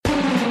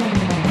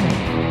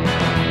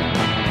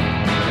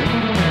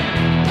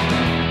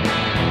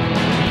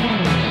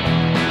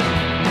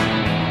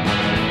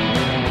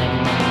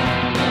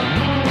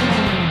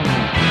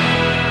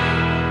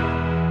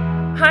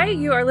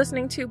you are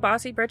listening to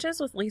Bossy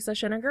Britches with Lisa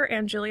Schiniger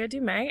and Julia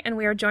Dumais, and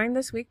we are joined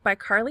this week by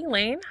Carly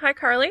Lane. Hi,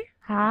 Carly.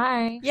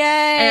 Hi.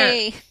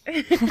 Yay!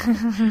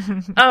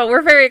 Oh,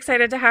 we're very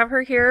excited to have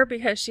her here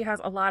because she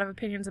has a lot of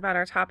opinions about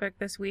our topic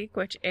this week,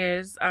 which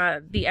is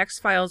the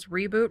X-Files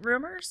reboot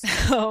rumors.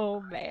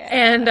 Oh, man.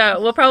 And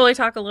we'll probably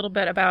talk a little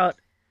bit about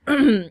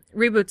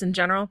reboots in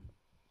general.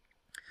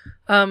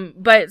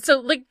 But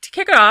so, like, to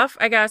kick it off,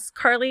 I guess,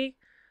 Carly,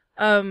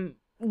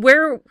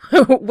 where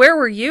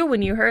were you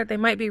when you heard they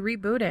might be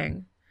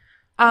rebooting?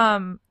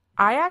 I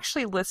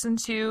actually listened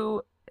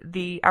to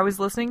I was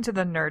listening to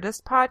the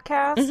Nerdist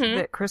podcast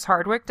that Chris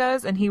Hardwick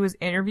does, and he was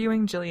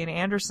interviewing Gillian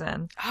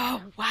Anderson.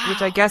 Oh, wow.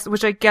 Which I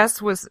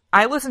guess was,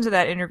 I listened to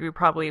that interview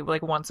probably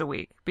like once a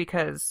week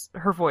because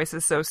her voice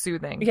is so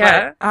soothing.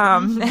 Yeah.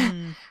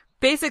 But,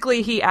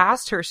 basically he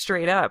asked her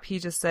straight up. He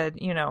just said,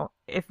 you know,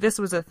 if this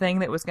was a thing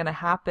that was going to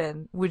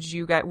happen, would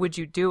you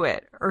do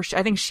it? Or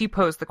I think she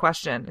posed the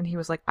question, and he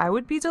was like, I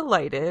would be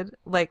delighted.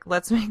 Like,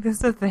 let's make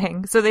this a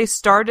thing. So they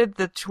started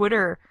the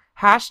Twitter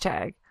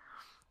hashtag,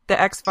 the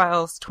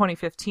X-Files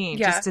 2015,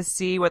 just to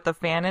see what the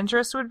fan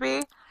interest would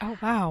be. Oh,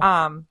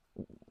 wow.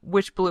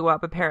 Which blew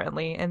up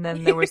apparently. And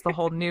then there was the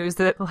whole news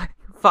that like,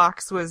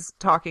 Fox was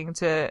talking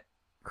to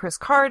Chris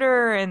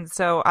Carter. And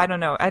so I don't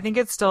know. I think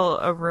it's still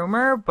a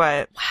rumor,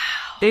 but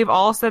they've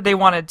all said they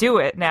want to do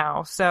it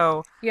now.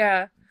 So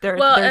yeah, they're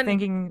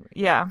thinking,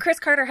 yeah. Chris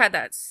Carter had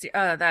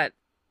that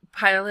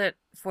pilot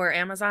for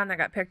Amazon that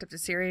got picked up to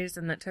series,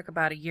 and that took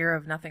about a year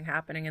of nothing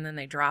happening, and then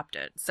they dropped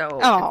it. So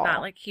it's not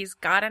like he's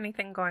got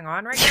anything going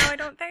on right now, I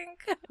don't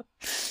think.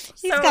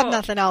 He's got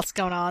nothing else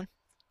going on.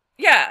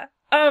 Yeah.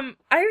 I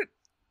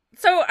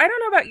don't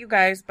know about you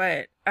guys,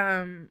 but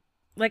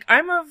like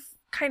I'm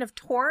kind of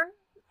torn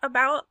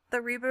about the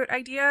reboot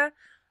idea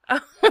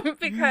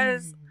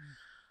because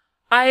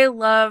I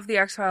love the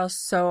X-Files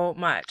so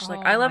much.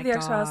 Like I love the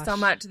X-Files so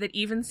much that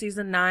even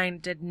season 9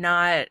 did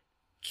not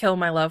kill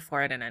my love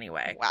for it in any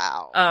way.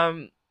 Wow.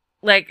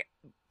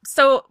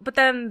 But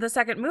then the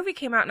second movie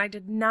came out and I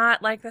did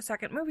not like the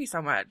second movie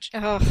so much.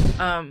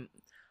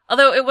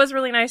 Although it was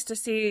really nice to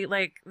see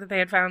like that they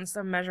had found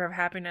some measure of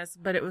happiness,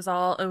 but it was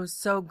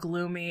so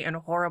gloomy and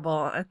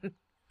horrible and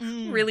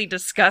really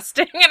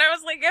disgusting. And I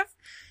was like,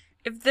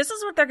 if this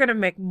is what they're going to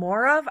make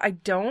more of, I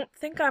don't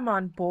think I'm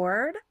on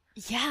board.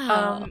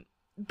 Yeah.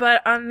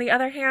 But on the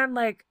other hand,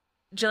 like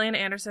Gillian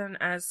Anderson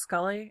as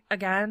Scully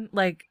again,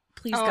 like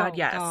please God,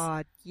 yes.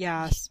 God,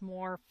 yes.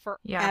 More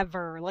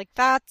forever. Yeah. Like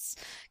that's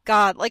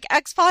God, like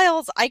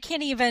X-Files, I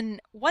can't even,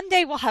 one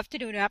day we'll have to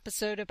do an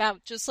episode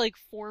about just like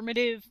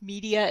formative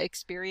media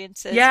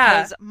experiences.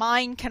 Yeah. Because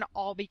mine can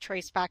all be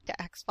traced back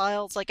to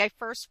X-Files. Like I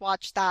first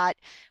watched that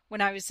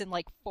when I was in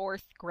like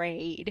 4th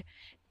grade.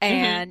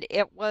 And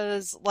it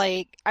was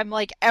like, I'm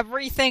like,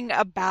 everything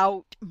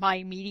about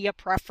my media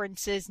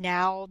preferences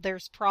now,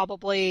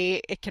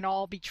 it can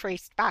all be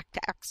traced back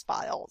to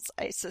X-Files,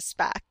 I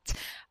suspect.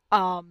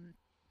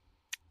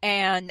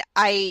 And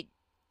I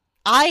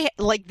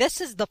like,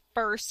 this is the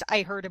first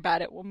I heard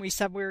about it when we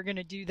said we were going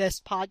to do this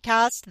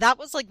podcast. That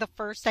was like the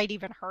first I'd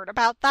even heard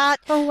about that.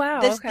 Oh, wow.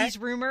 These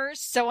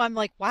rumors. So I'm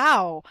like,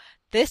 wow,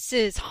 that's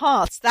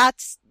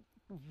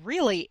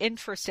really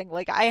interesting.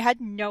 Like I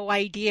had no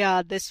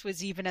idea this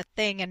was even a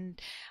thing,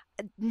 and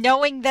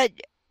knowing that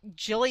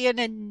Gillian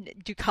and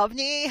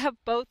Duchovny have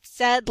both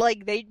said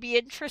like they'd be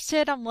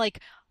interested, I'm like,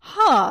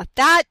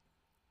 that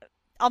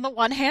on the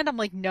one hand I'm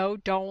like, no,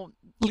 don't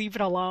leave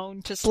it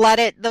alone, just let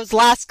it. Those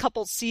last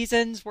couple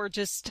seasons were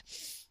just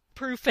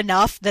proof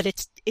enough that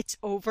it's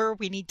over,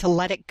 we need to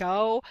let it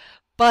go.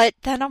 But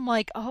then I'm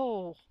like,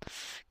 oh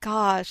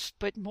gosh,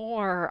 but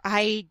more,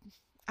 I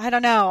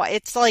don't know.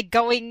 It's like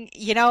going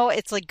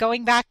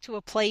back to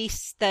a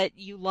place that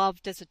you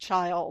loved as a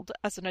child,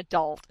 as an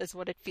adult, is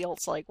what it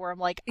feels like, where I'm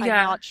like, I'm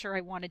not sure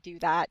I want to do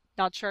that.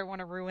 Not sure I want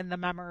to ruin the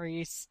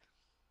memories.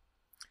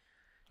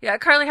 Yeah,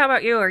 Carly, how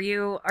about you? Are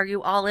you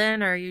all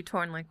in, or are you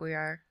torn like we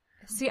are?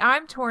 See,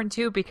 I'm torn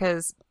too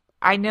because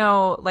I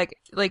know like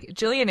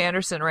Gillian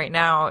Anderson right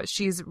now,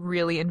 she's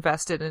really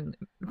invested in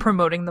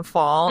promoting the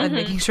fall and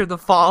making sure the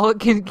fall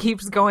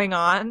keeps going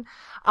on.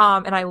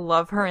 And I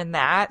love her in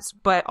that,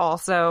 but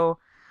also,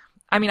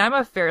 I mean, I'm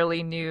a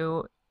fairly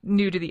new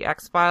to the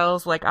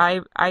X-Files. Like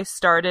I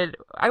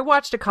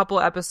watched a couple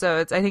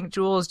episodes. I think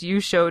Jules,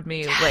 you showed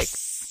me like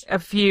a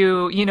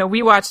few,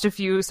 we watched a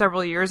few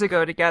several years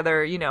ago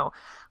together,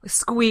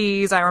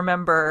 Squeeze, I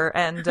remember,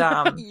 and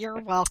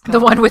you're welcome.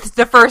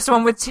 The first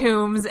one with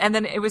Toombs, and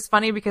then it was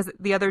funny because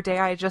the other day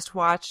I just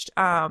watched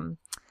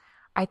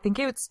I think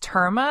it's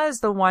Terma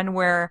is the one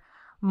where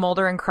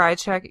Mulder and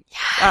Krychek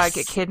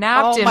get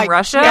kidnapped in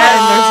Russia,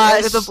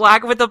 and there's the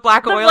black with the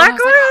black oil.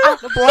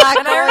 The black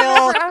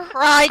oil. Krychek.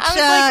 I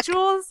was like,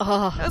 Jules.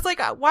 I was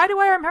like, why do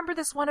I remember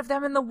this one of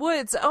them in the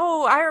woods?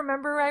 Oh, I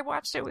remember I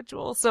watched it with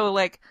Jules. So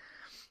like,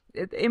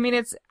 I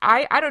mean,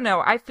 I don't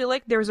know. I feel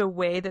like there's a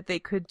way that they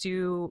could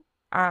do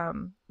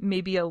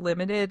maybe a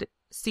limited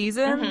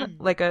season,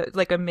 like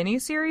a mini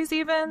series,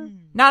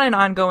 even not an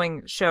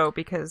ongoing show,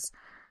 because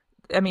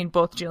I mean,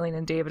 both Gillian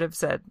and David have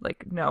said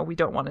like, no, we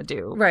don't want to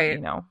do, right.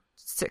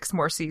 6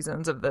 more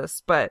seasons of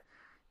this, but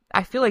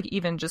I feel like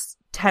even just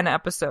 10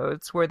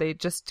 episodes where they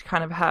just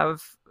kind of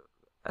have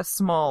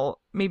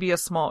maybe a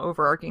small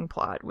overarching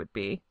plot would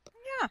be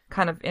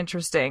kind of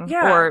interesting.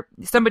 Yeah. Or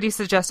somebody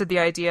suggested the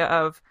idea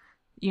of,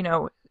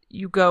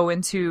 you go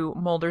into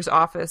Mulder's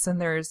office and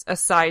there's a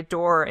side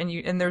door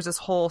and there's this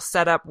whole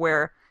setup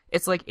where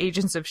it's like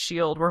Agents of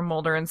S.H.I.E.L.D. where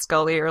Mulder and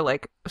Scully are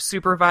like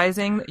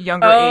supervising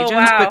younger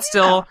agents,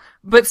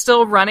 but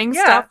still running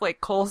stuff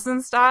like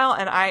Coulson style.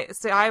 And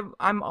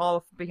I'm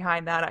all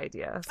behind that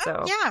idea.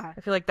 So I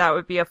feel like that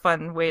would be a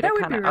fun way to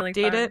kind of really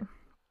update it.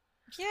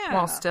 Yeah.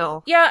 While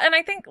still. Yeah, and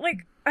I think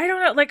like I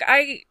don't know, like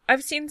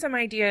I've seen some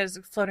ideas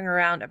floating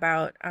around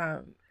about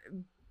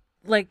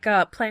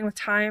playing with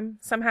time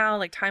somehow,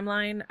 like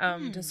timeline,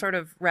 to sort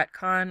of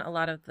retcon a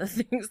lot of the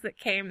things that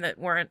came that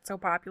weren't so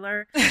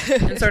popular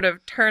and sort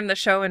of turn the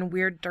show in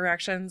weird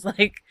directions,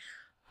 like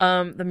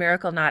the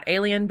Miracle Not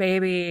Alien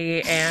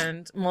baby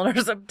and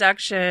Mulder's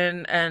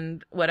abduction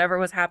and whatever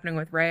was happening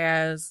with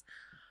Reyes.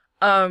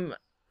 So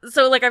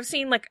like I've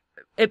seen like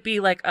it be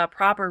like a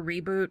proper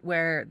reboot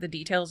where the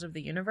details of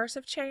the universe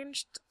have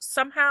changed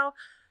somehow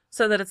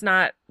so that it's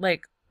not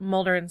like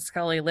Mulder and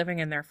Scully living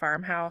in their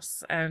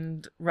farmhouse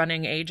and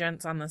running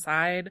agents on the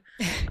side,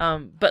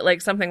 but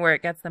like something where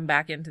it gets them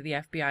back into the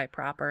FBI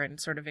proper and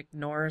sort of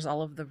ignores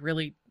all of the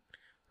really,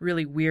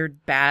 really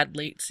weird, bad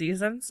late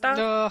season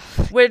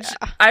stuff, which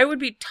I would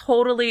be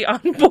totally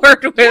on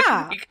board with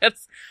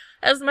because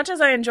as much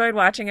as I enjoyed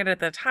watching it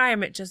at the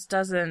time, it just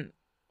doesn't,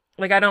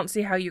 like, I don't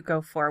see how you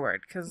go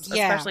forward because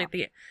especially at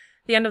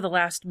the end of the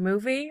last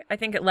movie, I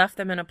think it left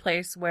them in a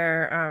place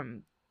where,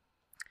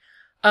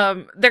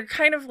 they're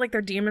kind of like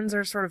their demons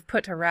are sort of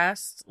put to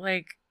rest,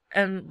 like,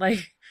 and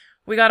like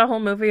we got a whole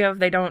movie of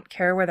they don't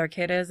care where their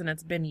kid is and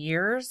it's been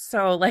years.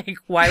 So like,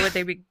 why would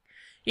they be,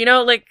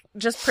 like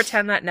just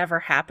pretend that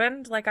never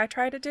happened. Like I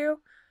try to do,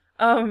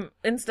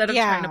 instead of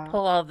trying to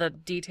pull all the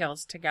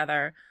details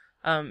together.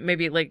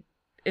 Maybe like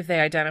if they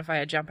identify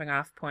a jumping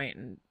off point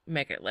and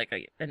make it like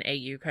an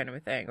AU kind of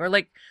a thing, or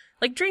like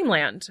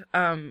Dreamland,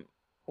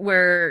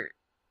 where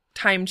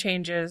time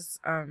changes,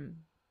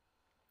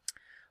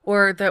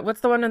 or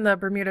what's the one in the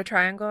Bermuda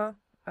Triangle?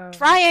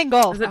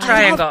 Triangle! Is it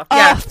Triangle?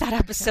 Yeah. Oh, that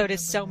episode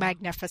is so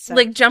magnificent.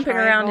 Like jumping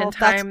around in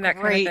time, that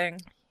kind of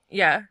thing.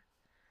 Yeah.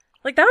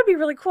 Like that would be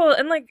really cool.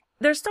 And like,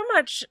 there's so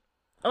much,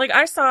 like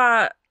I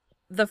saw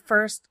the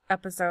first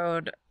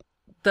episode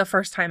the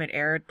first time it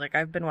aired. Like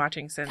I've been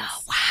watching since.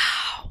 Oh,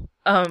 wow.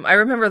 I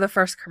remember the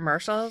first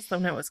commercials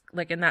when it was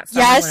like in that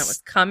summer when it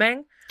was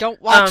coming.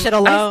 Don't watch it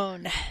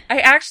alone. I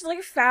actually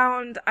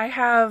I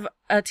have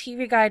a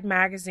TV Guide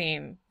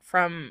magazine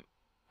from,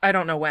 I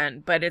don't know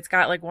when, but it's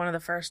got like one of the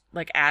first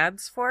like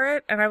ads for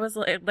it, and I was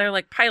like, they're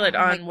like pilot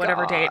on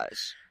whatever date,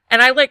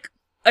 and I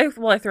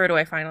threw it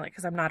away finally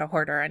because I'm not a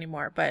hoarder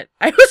anymore. But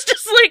I was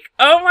just like,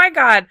 oh my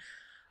god,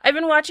 I've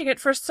been watching it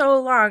for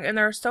so long, and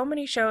there are so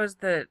many shows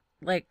that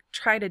like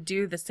try to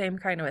do the same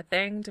kind of a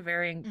thing to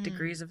varying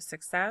degrees of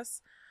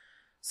success.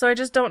 So I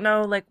just don't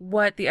know like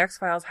what the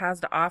X-Files has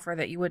to offer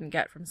that you wouldn't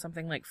get from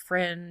something like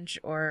Fringe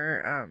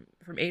or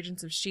from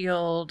Agents of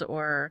S.H.I.E.L.D.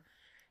 or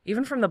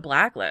even from The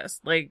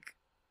Blacklist, like.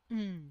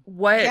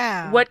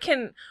 What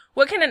can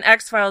an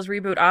X-Files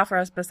reboot offer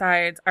us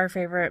besides our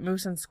favorite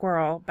Moose and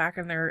Squirrel back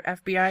in their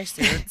FBI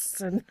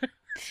suits and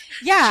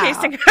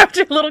chasing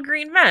after little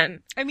green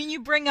men? I mean,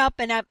 you bring up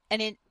an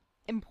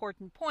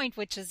important point,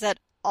 which is that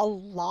a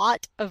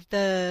lot of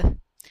the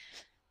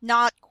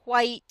not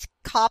quite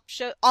cop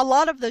show, a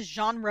lot of the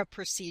genre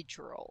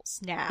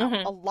procedurals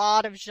now, a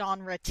lot of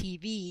genre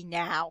TV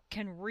now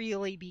can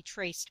really be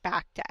traced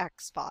back to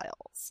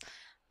X-Files.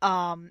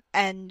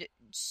 And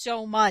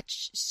so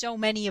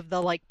many of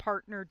the like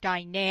partner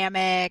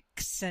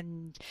dynamics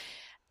and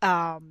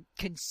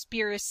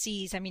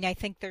conspiracies. I mean, I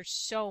think there's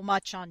so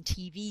much on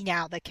TV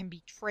now that can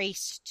be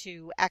traced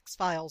to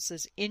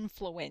X-Files'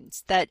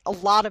 influence that a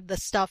lot of the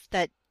stuff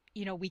that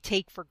we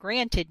take for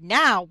granted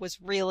now was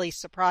really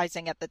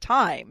surprising at the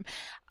time.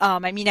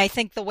 I mean, I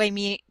think the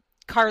way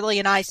Carly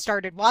and I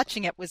started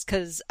watching it was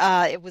because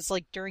it was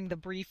like during the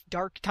brief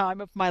dark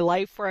time of my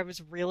life where I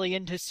was really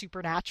into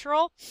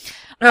Supernatural.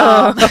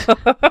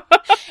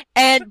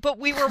 But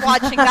we were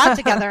watching that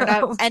together,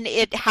 and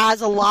it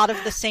has a lot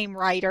of the same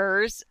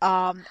writers,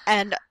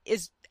 and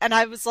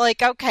I was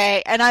like,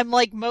 okay, and I'm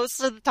like,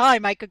 most of the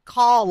time I could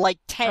call like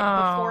 10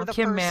 before the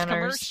first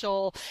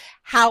commercial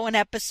how an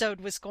episode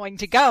was going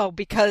to go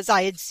because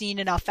I had seen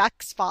enough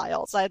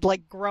X-Files. I had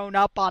like grown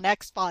up on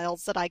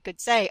X-Files that I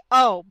could say,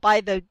 oh,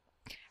 by the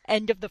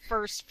end of the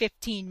first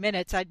 15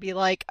 minutes, I'd be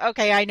like,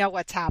 okay, I know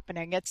what's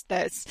happening. It's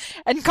this.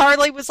 And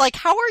Carly was like,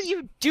 how are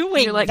you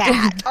doing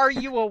that? Are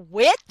you a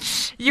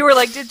witch? You were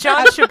like, did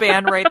John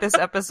Shaban write this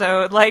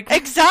episode? Like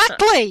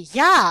Exactly.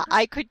 Yeah,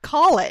 I could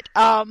call it.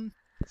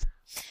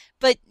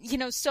 But,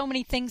 so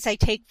many things I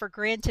take for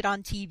granted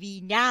on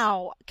TV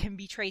now can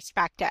be traced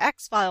back to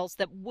X-Files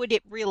that would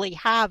it really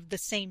have the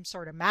same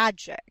sort of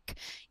magic,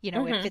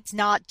 if it's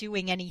not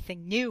doing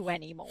anything new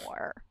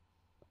anymore.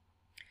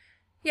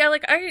 Yeah,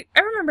 like, I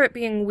remember it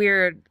being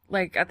weird,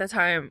 like, at the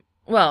time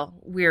well,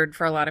 weird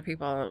for a lot of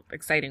people,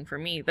 exciting for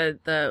me.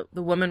 The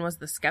woman was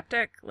the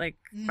skeptic. Like,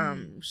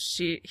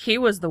 he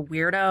was the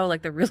weirdo,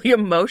 like the really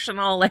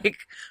emotional, like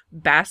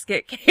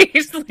basket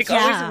case, like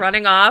always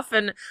running off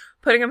and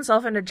putting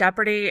himself into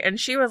jeopardy. And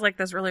she was like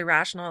this really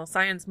rational,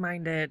 science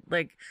minded,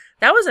 like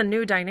that was a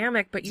new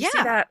dynamic, but you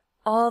see that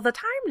all the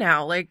time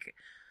now. Like,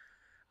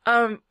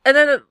 and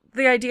then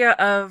the idea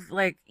of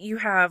like you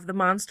have the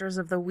monsters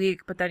of the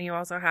week, but then you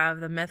also have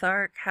the myth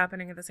arc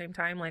happening at the same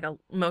time. Like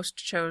most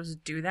shows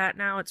do that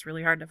now. It's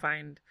really hard to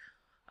find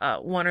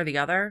one or the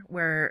other.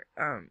 Where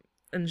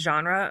in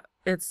genre,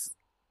 it's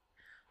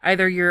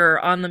either you're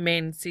on the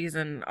main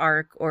season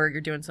arc or you're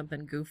doing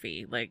something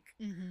goofy. Like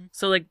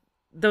so, like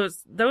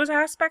those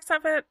aspects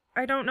of it,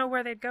 I don't know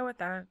where they'd go with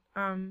that.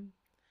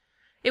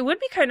 It would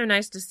be kind of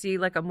nice to see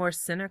like a more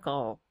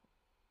cynical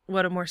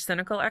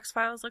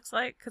X-Files looks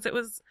like, because it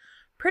was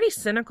pretty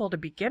cynical to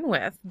begin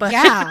with, but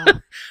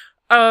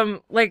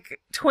like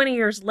 20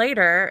 years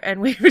later, and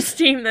we've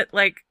seen that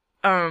like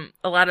a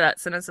lot of that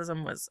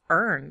cynicism was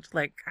earned.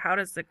 Like, how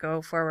does it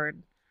go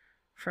forward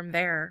from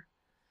there?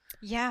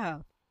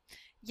 Well,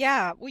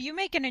 you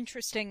make an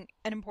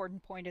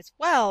important point as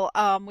well,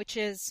 which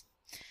is,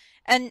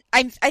 and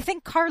I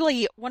think,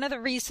 Carly, one of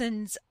the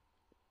reasons,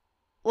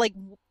 like,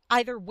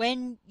 either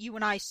when you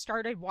and I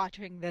started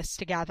watching this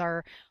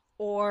together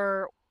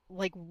or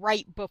like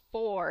right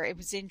before, it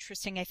was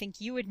interesting. I think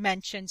you had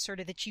mentioned sort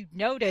of that you'd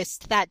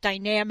noticed that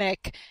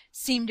dynamic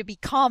seemed to be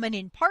common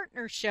in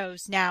partner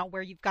shows now,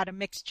 where you've got a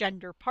mixed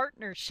gender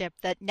partnership,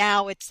 that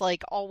now it's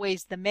like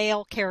always the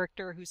male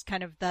character who's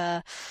kind of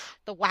the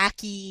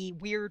wacky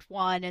weird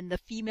one, and the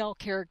female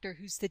character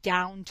who's the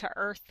down to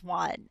earth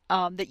one.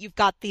 That you've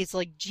got these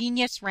like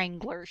genius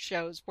wrangler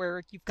shows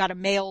where you've got a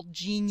male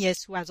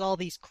genius who has all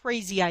these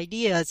crazy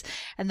ideas,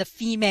 and the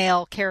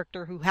female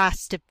character who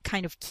has to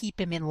kind of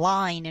keep him in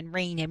line and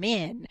rein him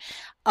in.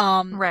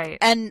 Right.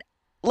 And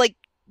like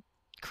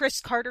Chris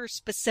Carter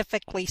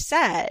specifically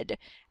said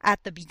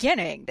at the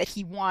beginning that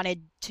he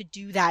wanted to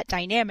do that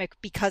dynamic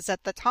because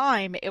at the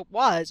time it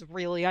was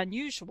really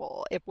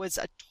unusual. It was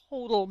a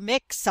total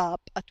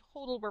mix-up, a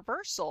total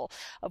reversal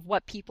of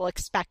what people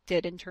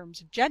expected in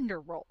terms of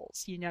gender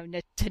roles. You know,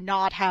 to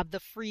not have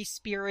the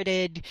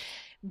free-spirited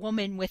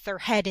woman with her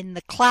head in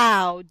the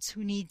clouds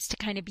who needs to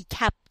kind of be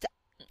kept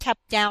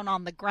down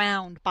on the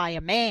ground by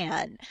a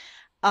man.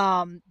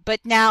 But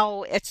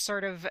now it's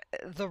sort of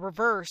the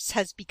reverse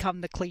has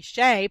become the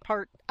cliche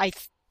part.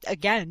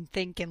 Again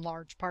think in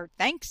large part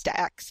thanks to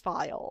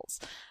X-Files.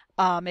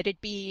 It'd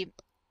be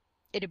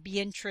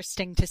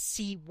interesting to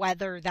see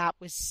whether that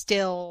was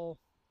still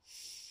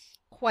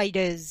quite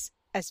as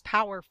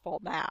powerful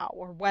now,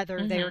 or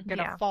whether they're going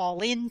to fall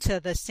into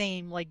the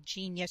same like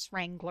genius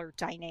wrangler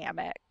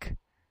dynamic.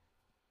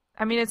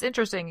 I mean, it's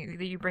interesting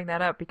that you bring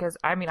that up, because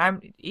I mean,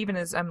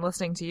 as I'm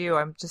listening to you,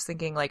 I'm just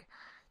thinking like,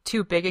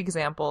 two big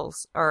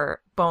examples are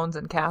Bones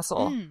and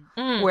Castle,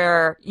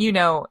 where, you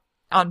know,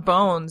 on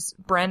Bones,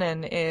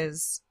 Brennan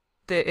is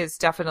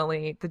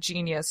definitely the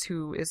genius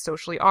who is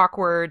socially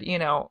awkward, you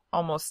know,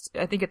 almost,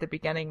 I think at the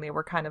beginning they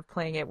were kind of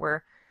playing it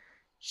where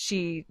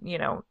she, you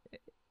know,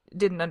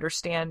 didn't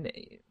understand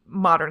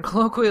modern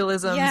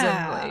colloquialisms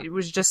and it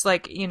was just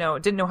like, you know,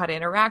 didn't know how to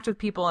interact with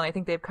people, and I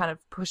think they've kind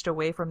of pushed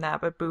away from that,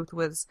 but Booth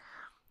was,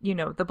 you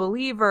know, the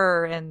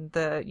believer and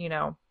the, you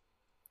know,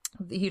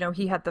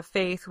 he had the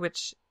faith,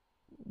 which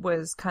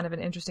was kind of an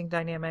interesting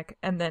dynamic.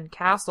 And then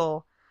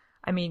Castle,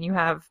 I mean, you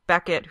have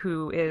Beckett,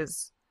 who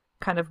is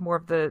kind of more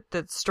of the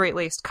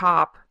straight-laced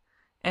cop,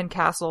 and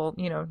Castle,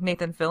 you know,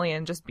 Nathan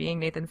Fillion, just being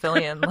Nathan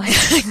Fillion,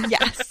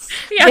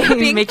 like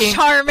being making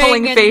charming,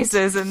 pulling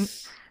faces and,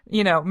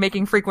 you know,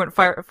 making frequent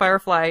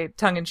Firefly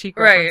tongue-in-cheek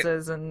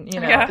references, and, you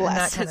know,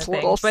 bless that kind his of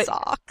little thing.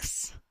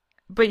 socks.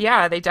 But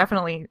yeah, they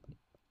definitely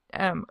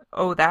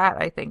owe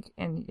that, I think,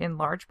 in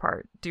large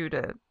part due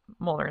to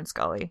Mulder and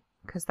Scully,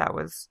 because that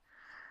was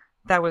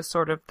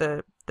sort of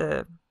the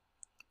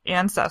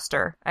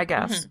ancestor, I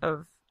guess,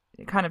 of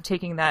kind of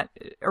taking that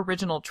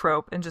original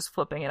trope and just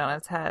flipping it on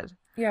its head.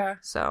 Yeah.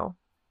 So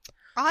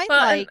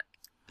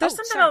there's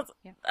something else.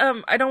 Yeah.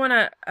 I don't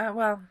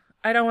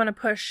want to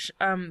push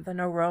the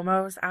no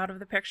Romos out of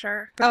the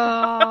picture.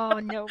 Oh,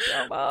 no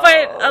Romos.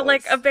 But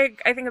like a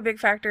big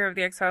factor of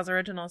the X-Files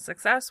original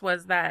success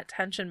was that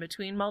tension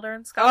between Mulder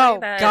and Scully. Oh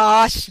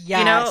gosh,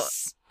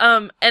 yes. You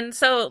know, and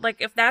so like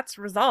if that's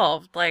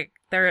resolved, like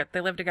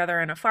they live together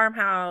in a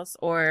farmhouse,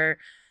 or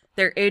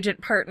they're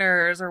agent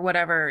partners or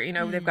whatever, you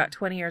know, they've got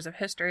 20 years of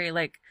history.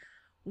 Like,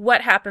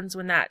 what happens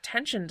when that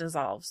tension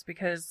dissolves?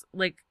 Because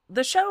like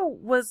the show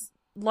was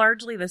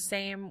largely the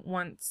same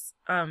once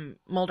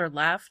Mulder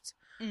left,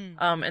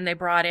 and they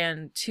brought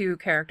in two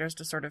characters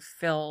to sort of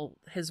fill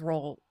his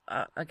role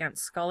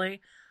against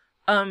Scully,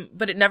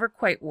 but it never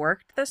quite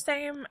worked the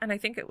same, and I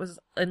think it was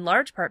in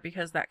large part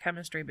because that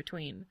chemistry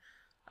between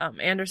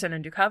Anderson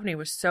and Duchovny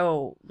was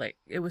so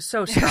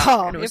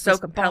strong, and it was so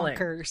compelling.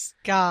 Bonkers.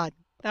 God,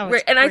 that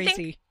was crazy. And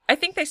I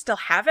think they still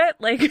have it.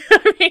 Like,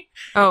 I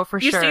mean, for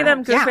you sure. see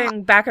them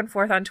goofing back and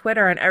forth on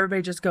Twitter, and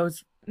everybody just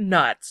goes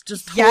nuts,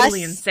 just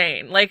totally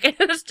insane. Like,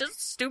 it's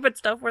just stupid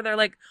stuff where they're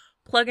like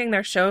plugging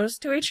their shows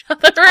to each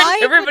other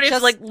and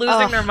everybody's like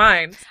losing their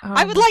minds. Oh,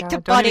 I would like to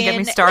butt in. Don't even get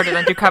me started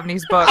on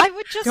Duchovny's book. I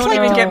would just don't like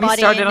even to get me butt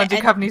started in on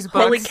Duchovny's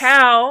book. Holy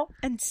cow.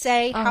 And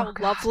say how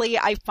God. lovely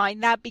I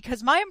find that,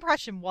 because my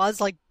impression was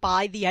like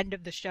by the end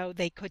of the show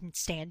they couldn't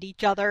stand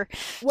each other.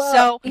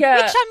 Well, which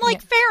I'm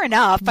like, fair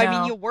enough. No. I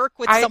mean, you work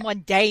with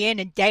someone day in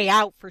and day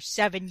out for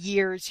 7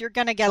 years, you're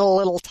gonna get a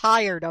little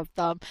tired of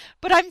them.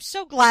 But I'm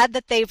so glad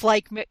that they've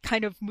like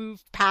kind of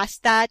moved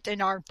past that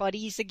and are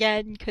buddies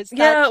again, because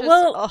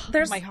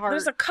there's my heart.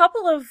 There's a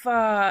couple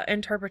of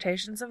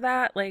interpretations of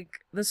that. Like,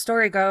 the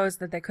story goes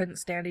that they couldn't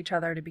stand each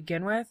other to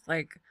begin with.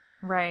 Like,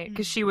 right,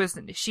 because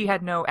she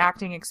had no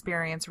acting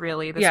experience,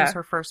 really. This was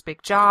her first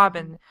big job,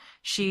 and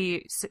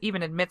she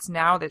even admits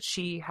now that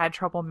she had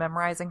trouble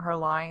memorizing her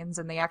lines,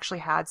 and they actually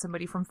had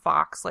somebody from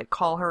Fox like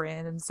call her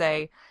in and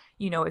say,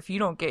 you know, if you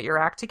don't get your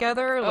act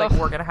together, like,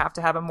 we're gonna have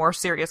to have a more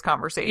serious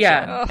conversation.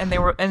 Yeah.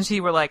 And she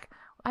were like,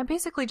 I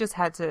basically just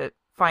had to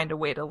find a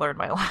way to learn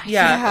my lines.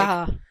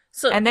 Yeah.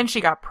 And then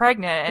she got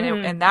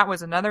pregnant, and that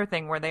was another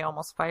thing where they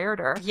almost fired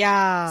her.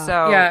 Yeah.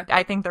 So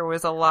I think there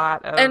was a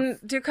lot of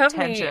Duchovny,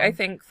 tension. I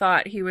think,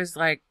 thought he was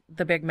like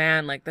the big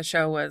man, like the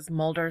show was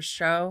Mulder's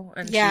show,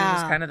 and she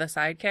was kind of the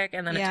sidekick.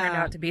 And then it turned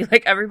out to be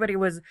like everybody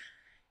was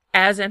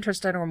as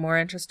interested or more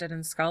interested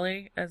in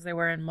Scully as they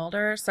were in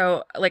Mulder.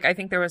 So like I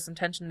think there was some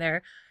tension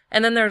there.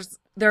 And then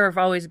there have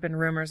always been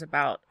rumors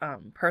about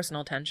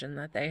personal tension,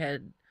 that they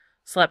had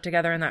slept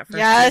together in that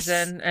first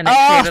season, and it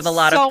created a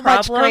lot of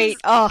problems.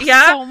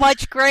 So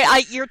much great.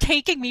 You're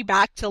taking me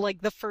back to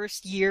like the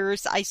first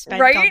years I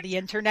spent on the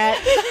internet.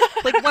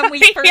 Like when we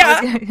first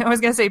I was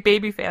gonna say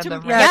baby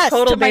fandom.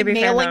 Total to baby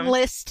my mailing fandom.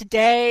 list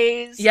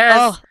days.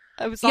 Yes.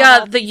 It was the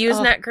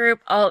Usenet group,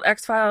 all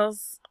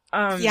X-Files.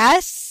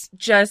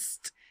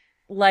 Just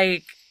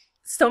like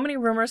so many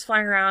rumors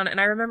flying around, and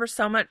I remember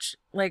so much,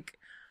 like,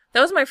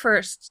 that was my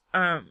first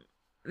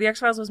the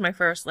X-Files was my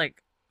first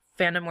like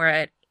fandom where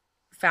I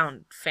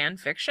found fan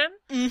fiction.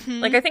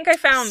 Like, I think I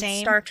found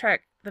Star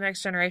Trek The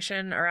Next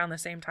Generation around the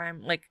same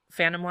time, like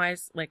fandom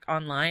wise, like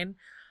online.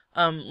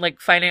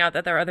 Like finding out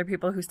that there were other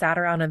people who sat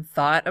around and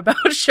thought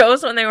about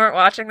shows when they weren't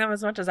watching them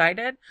as much as I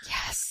did.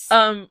 Yes.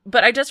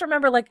 But I just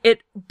remember, like,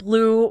 it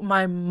blew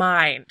my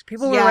mind.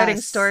 People were writing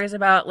stories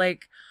about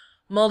like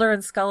Mulder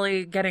and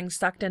Scully getting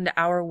sucked into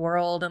our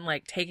world and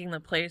like taking the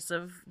place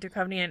of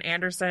Duchovny and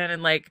Anderson,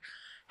 and like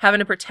having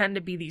to pretend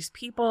to be these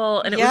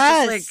people. And it was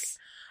just like,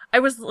 I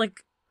was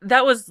like,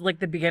 that was like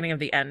the beginning of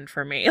the end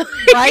for me.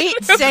 Right?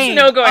 Same.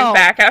 No going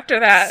back after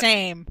that.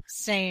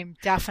 Same,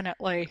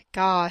 definitely.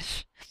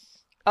 Gosh.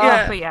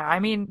 But yeah, I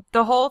mean,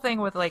 the whole thing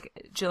with like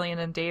Gillian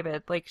and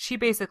David, like, she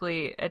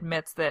basically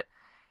admits that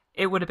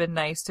it would have been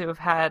nice to have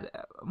had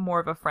more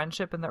of a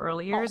friendship in the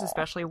early years,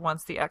 especially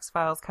once the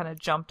X-Files kind of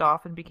jumped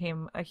off and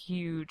became a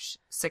huge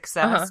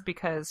success,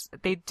 because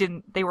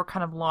they were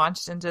kind of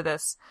launched into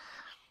this,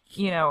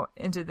 you know,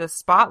 into the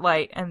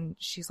spotlight. And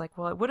she's like,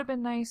 well, it would have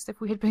been nice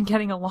if we had been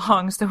getting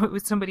along, so it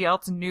was somebody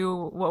else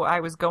knew what I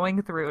was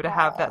going through to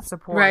have that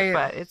support. Right.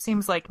 But it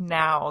seems like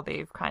now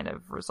they've kind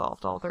of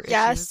resolved all their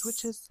issues,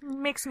 which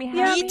makes me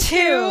happy. Me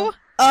too.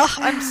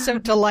 I'm so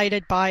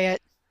delighted by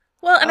it.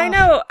 Well, and I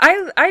know,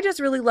 I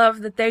just really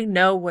love that they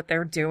know what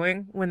they're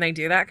doing when they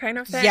do that kind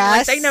of thing.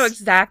 Yes. Like, they know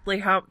exactly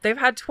how, they've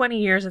had 20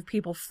 years of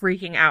people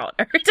freaking out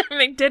every time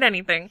they did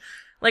anything.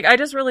 Like, I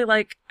just really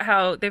like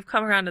how they've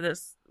come around to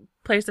this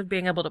place of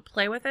being able to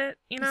play with it,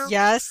 you know?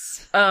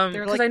 Yes.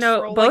 Because like, I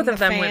know both of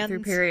them went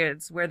through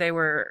periods where they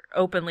were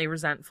openly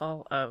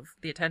resentful of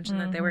the attention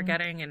that they were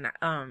getting,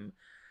 and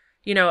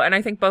you know, and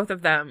I think both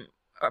of them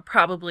are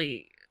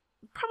probably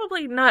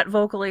not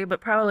vocally, but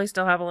probably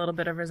still have a little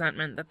bit of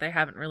resentment that they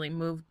haven't really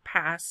moved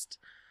past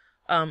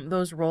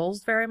those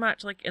roles very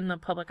much, like, in the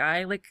public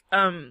eye. Like,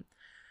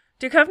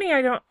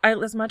 Duchovny,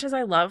 as much as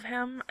I love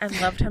him and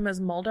loved him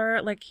as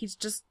Mulder, like, he's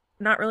just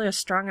not really a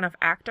strong enough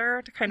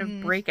actor to kind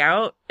of break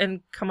out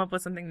and come up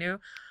with something new.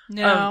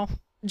 No.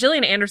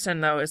 Gillian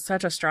Anderson, though, is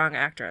such a strong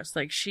actress.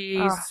 Like,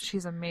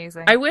 she's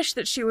amazing. I wish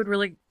that she would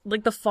really,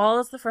 like, The Fall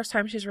is the first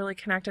time she's really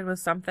connected with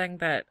something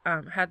that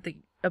had the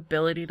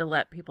ability to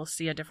let people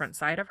see a different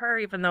side of her,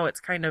 even though it's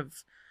kind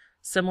of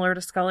similar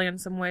to Scully in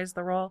some ways,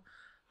 the role.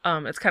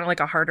 It's kind of like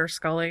a harder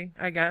Scully,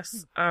 I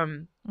guess.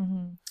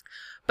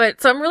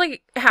 But so I'm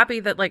really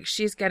happy that, like,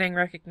 she's getting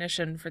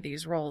recognition for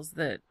these roles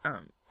that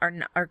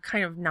are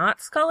kind of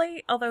not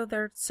Scully, although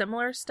they're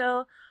similar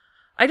still.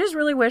 I just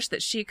really wish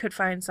that she could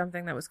find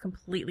something that was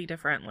completely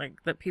different, like,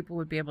 that people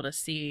would be able to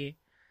see,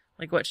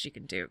 like, what she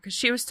can do. Because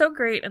she was so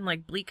great in,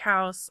 like, Bleak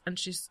House, and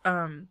she's,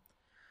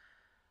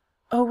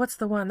 what's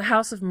the one? The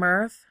House of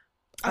Mirth.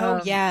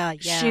 Yeah.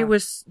 She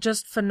was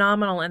just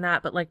phenomenal in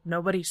that, but, like,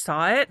 nobody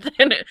saw it.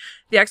 And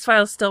the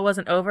X-Files still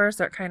wasn't over,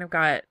 so it kind of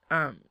got,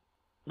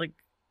 like,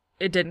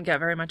 it didn't get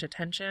very much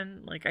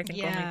attention. Like, I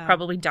think only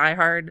probably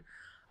diehard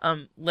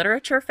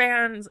literature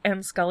fans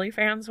and Scully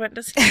fans went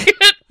to see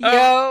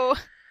it.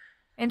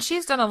 And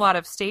she's done a lot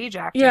of stage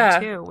acting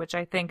too, which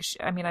I think,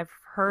 I've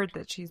heard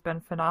that she's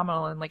been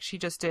phenomenal. And like she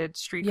just did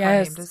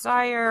Streetcar Named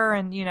Desire,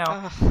 and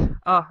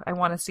I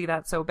want to see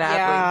that so badly.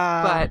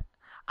 Yeah.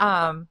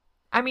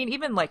 But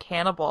even like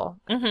Hannibal,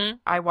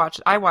 I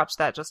watched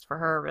that just for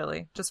her,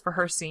 really, just for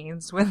her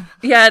scenes with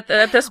at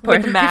this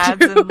point with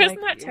Mads, and like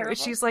Isn't that terrible?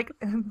 She's like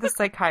the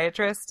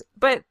psychiatrist,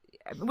 but.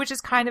 Which is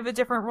kind of a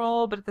different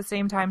role, but at the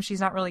same time, she's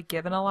not really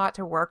given a lot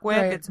to work with.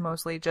 Right. It's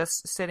mostly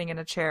just sitting in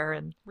a chair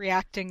and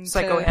reacting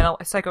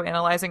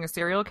psychoanalyzing a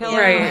serial killer.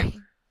 Right.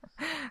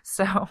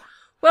 So.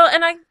 Well,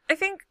 and I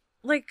think,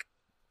 like,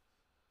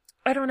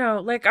 I don't know,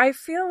 like, I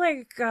feel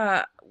like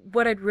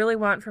what I'd really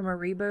want from a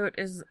reboot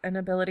is an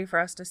ability for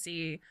us to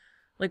see,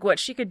 like, what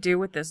she could do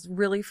with this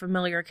really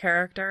familiar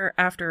character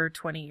after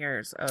 20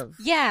 years of,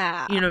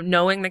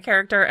 knowing the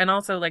character, and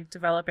also, like,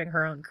 developing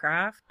her own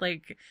craft.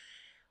 Like,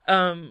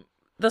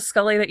 the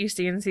Scully that you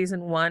see in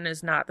season 1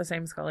 is not the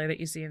same Scully that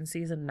you see in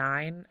season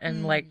 9.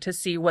 And like to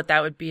see what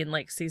that would be in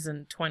like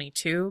season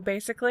 22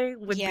 basically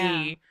would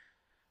be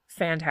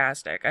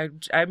fantastic.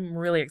 I'm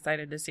really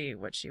excited to see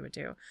what she would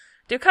do.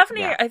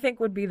 Duchovny, I think,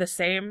 would be the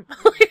same.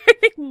 I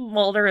think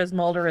Mulder is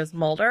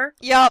Mulder.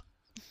 Yep.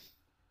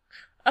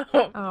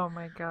 Oh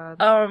my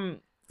god.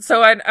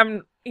 So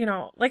I'm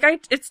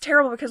it's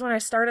terrible because when I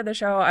started the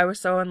show, I was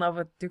so in love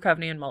with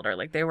Duchovny and Mulder.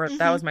 Like that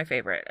was my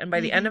favorite. And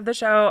by the end of the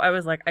show, I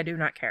was like, I do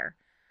not care.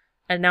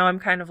 And now I'm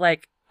kind of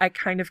like, I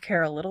kind of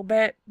care a little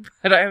bit,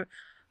 but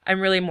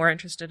I'm really more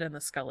interested in the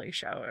Scully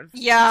show.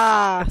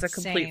 Yeah. It's a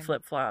complete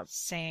flip-flop.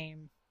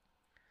 Same.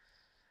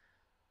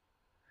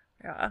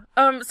 Yeah.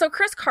 So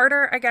Chris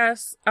Carter, I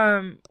guess,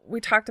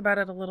 we talked about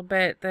it a little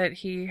bit, that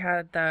he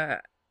had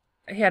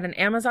an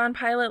Amazon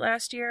pilot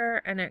last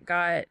year, and it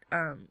got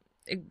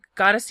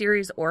a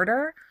series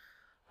order.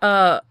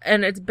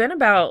 And it's been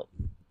about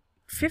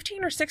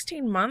 15 or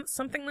 16 months,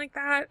 something like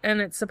that.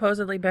 And it's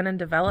supposedly been in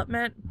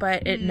development,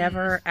 but it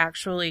never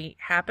actually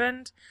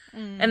happened.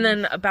 And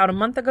then about a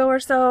month ago or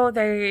so,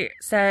 they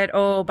said,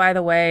 oh, by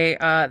the way,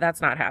 that's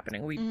not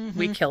happening.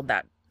 We killed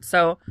that.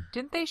 So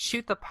didn't they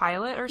shoot the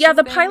pilot or something? Yeah,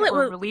 the pilot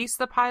was release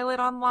the pilot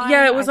online.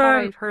 Yeah, it was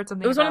I heard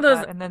something. It was about one of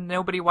those, and then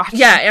nobody watched.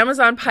 Yeah, it.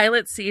 Amazon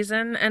pilot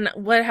season, and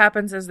what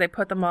happens is they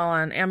put them all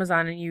on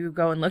Amazon, and you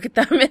go and look at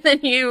them, and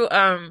then you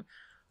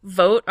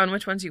vote on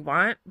which ones you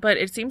want. But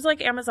it seems like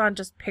Amazon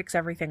just picks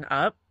everything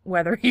up,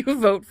 whether you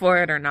vote for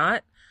it or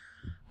not.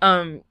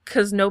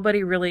 Because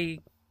nobody really,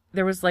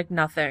 there was like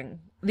nothing.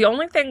 The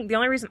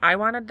only reason I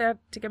wanted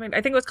to get made, I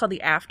think it was called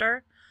The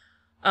After.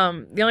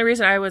 The only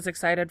reason I was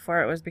excited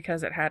for it was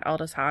because it had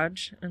Aldous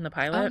Hodge in the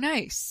pilot. Oh,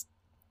 nice.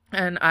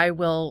 And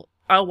I'll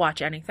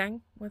watch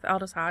anything with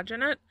Aldous Hodge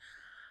in it.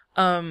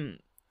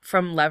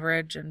 From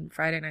Leverage and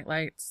Friday Night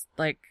Lights.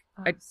 Like,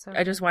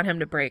 I just want him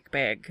to break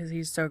big because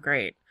he's so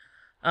great.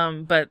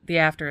 But The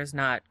After is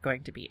not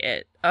going to be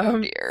it.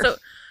 Dear. So,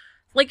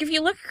 like, if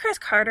you look at Chris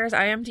Carter's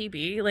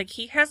IMDb, like,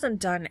 he hasn't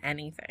done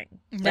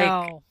anything. No.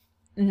 Like,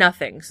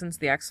 nothing since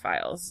The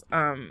X-Files.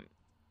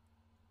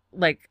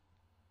 Like,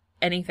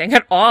 anything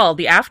at all.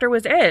 The After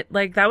was it.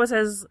 Like, that was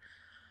his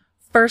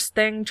first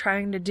thing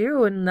trying to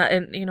do, and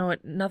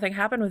nothing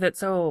happened with it.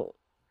 So,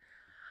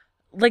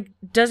 like,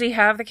 does he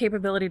have the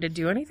capability to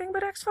do anything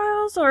but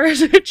X-Files, or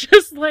is it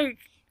just like,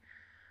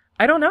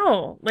 I don't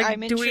know. Like,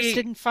 I'm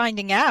interested in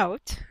finding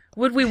out.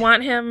 Would we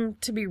want him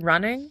to be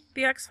running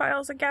the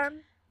X-Files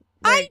again?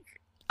 Like,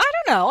 I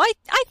don't know. I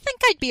think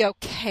I'd be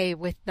okay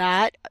with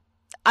that.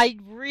 I'd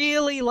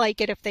really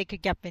like it if they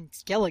could get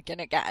Vince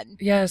Gilligan again.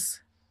 Yes.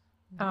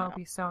 Oh, it'd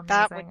be so amazing.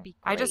 That would be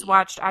great. I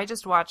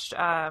just watched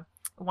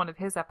one of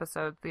his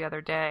episodes the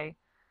other day.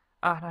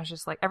 And I was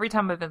just like, every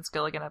time a Vince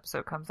Gilligan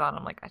episode comes on,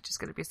 I'm like, it's just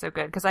going to be so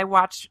good. Because I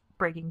watched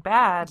Breaking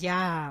Bad.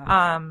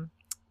 Yeah.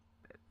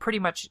 Pretty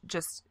much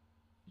just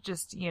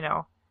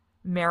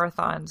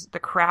marathons the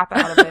crap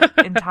out of it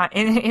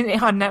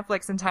on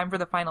Netflix in time for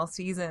the final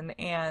season.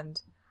 And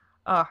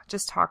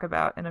just talk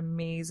about an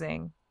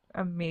amazing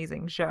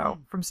show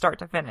from start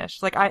to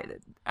finish. Like,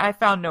 I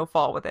found no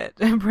fault with it,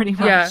 pretty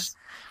much. Yeah.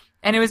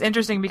 And it was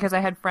interesting because I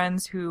had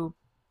friends who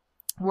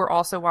were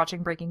also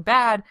watching Breaking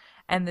Bad,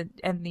 and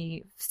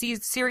the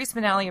series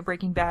finale of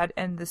Breaking Bad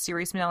and the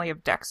series finale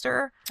of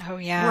Dexter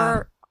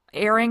were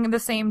airing the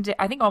same day,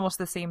 I think almost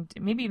the same,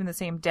 maybe even the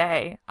same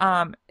day,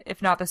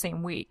 if not the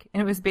same week.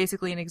 And it was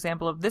basically an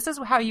example of, this is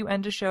how you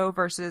end a show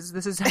versus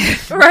this is how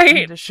you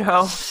end a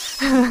show.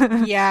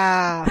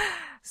 Yeah.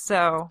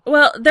 So.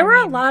 Well, there were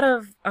a lot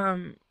of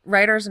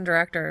writers and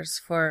directors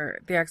for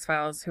The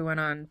X-Files who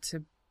went on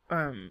to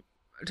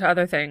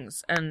other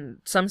things, and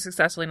some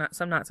successfully,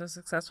 some not so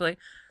successfully.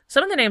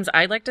 Some of the names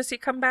I'd like to see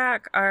come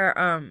back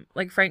are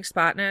like Frank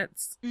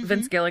Spotnitz,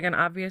 Vince Gilligan,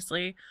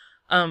 obviously,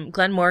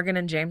 Glenn Morgan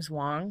and James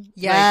Wong.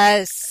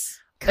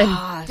 Yes. Like,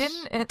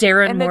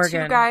 Darren and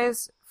Morgan. The two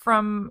guys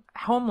from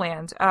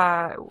Homeland.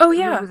 Oh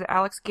yeah, it was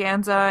Alex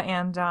Ganza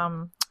and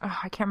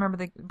I can't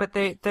remember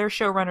they're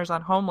showrunners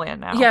on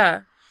Homeland now.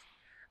 Yeah.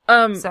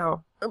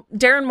 So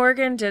Darren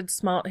Morgan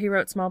he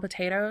wrote Small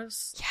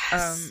Potatoes.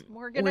 Yes.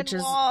 Morgan which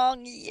and is,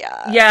 Wong.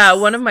 Yes. Yeah,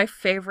 one of my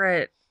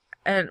favorite.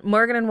 And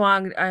Morgan and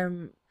Wong,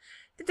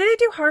 Did they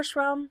do Harsh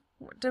Realm?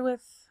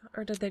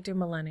 Or did they do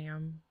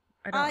Millennium?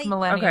 I don't.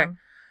 Millennium. Okay.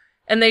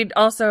 And they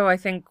also, I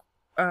think,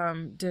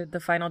 did the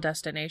Final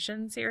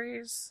Destination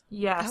series.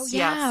 Yes. Oh,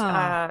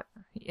 yeah.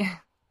 Yes. Yeah.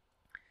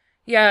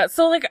 Yeah.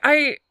 So like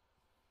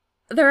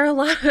there are a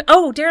lot.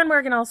 Oh, Darren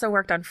Morgan also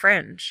worked on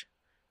Fringe.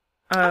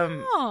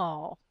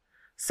 Oh.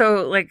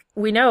 So like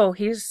we know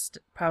he's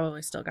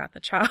probably still got the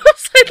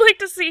chops. I'd like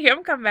to see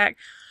him come back.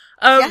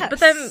 But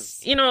then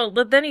Yes.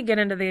 then you get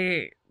into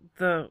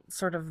the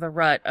sort of the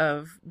rut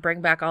of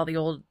bring back all the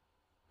old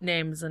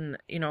names and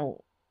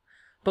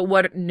but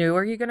what new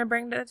are you going to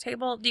bring to the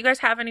table? Do you guys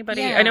have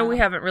anybody? I know we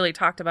Yeah. haven't really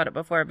talked about it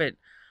before, but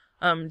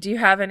do you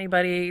have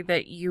anybody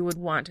that you would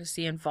want to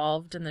see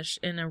involved in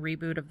in a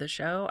reboot of the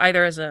show,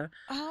 either as a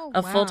Wow.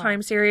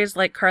 full-time series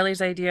like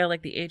Carly's idea,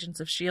 like the Agents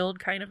of S.H.I.E.L.D.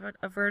 kind of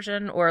a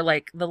version, or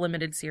like the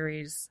limited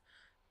series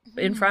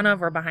in front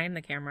of or behind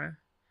the camera?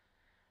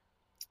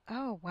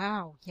 Oh,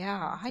 wow.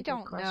 Yeah, That's a I good don't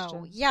know.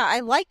 question. Yeah, I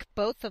like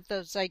both of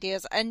those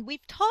ideas. And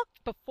we've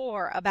talked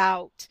before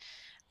about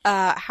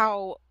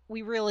how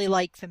we really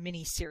like the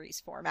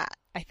miniseries format,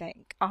 I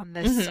think, on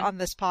this Mhm. on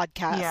this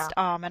podcast.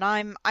 Yeah. And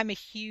I'm a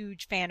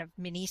huge fan of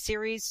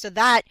miniseries, so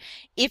that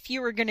if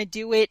you were gonna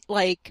do it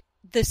like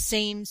the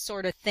same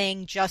sort of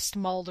thing, just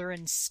Mulder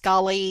and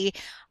Scully,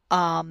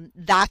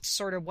 that's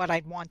sort of what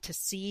I'd want to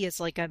see is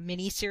like a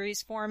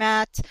miniseries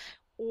format.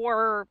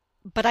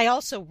 But I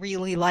also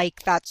really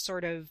like that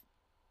sort of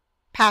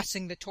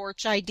passing the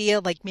torch idea,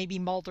 like maybe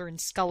Mulder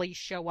and Scully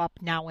show up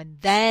now and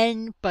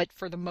then, but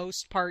for the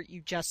most part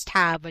you just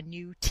have a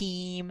new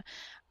team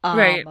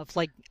Right. of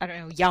like, I don't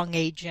know, young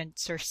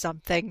agents or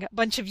something. A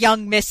bunch of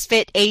young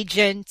misfit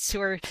agents who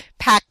are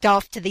packed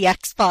off to the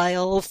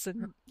X-Files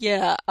and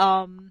A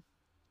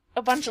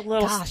bunch of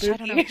little gosh, I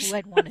don't know spookies. who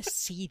I'd want to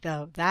see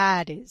though.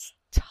 That is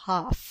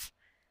tough.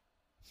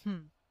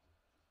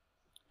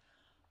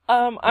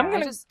 I'm I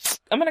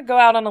gonna go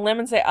out on a limb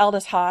and say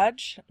Aldous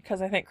Hodge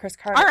because I think Chris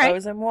Carter All right.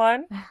 owes him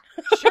one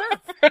Sure.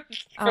 for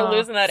Oh,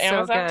 losing that so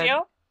Amazon good.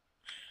 deal.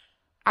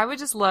 I would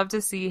just love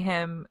to see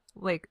him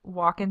like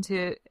walk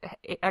into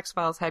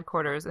X-Files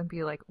headquarters and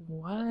be like,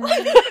 "What?"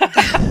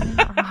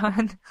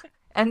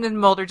 And then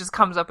Mulder just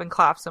comes up and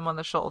claps him on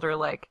the shoulder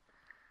like,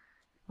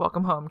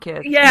 "Welcome home,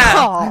 kid." Yeah.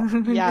 Oh,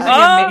 That'd be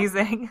yeah.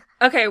 amazing.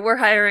 Okay, we're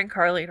hiring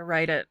Carly to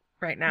write it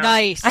right now.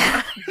 Nice.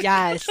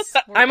 Yes.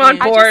 I'm on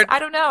We're in. board. I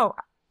don't know.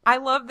 I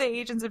love the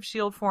Agents of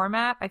S.H.I.E.L.D.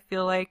 format. I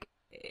feel like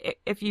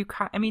if you,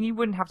 I mean, you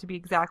wouldn't have to be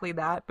exactly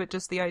that, but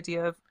just the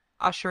idea of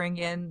ushering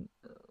in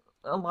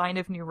a line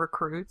of new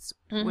recruits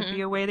would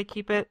be a way to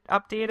keep it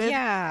updated.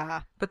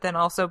 Yeah. But then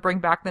also bring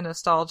back the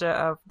nostalgia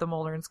of the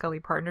Mulder and Scully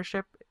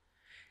partnership.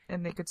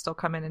 And they could still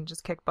come in and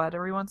just kick butt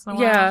every once in a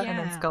while. Yeah. And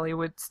then Yeah. Scully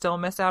would still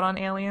miss out on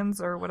aliens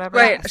or whatever.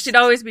 Right. Yes. She'd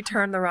always be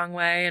turned the wrong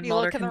way, and Be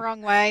Mulder looking can. the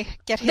wrong way.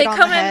 Get They hit on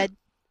the come in- head.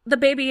 The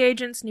baby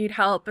agents need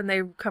help, and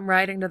they come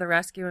riding to the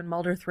rescue, and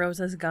Mulder throws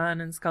his gun,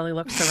 and Scully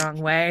looks the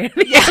wrong way.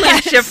 The Yes.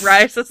 alien ship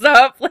rises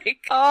up.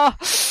 Like,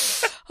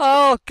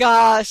 Oh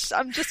gosh.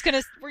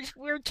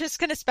 We're just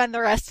gonna spend the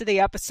rest of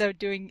the episode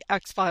doing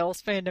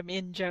X-Files fandom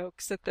in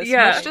jokes at this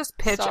Yeah. point. Let's just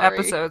pitch Sorry.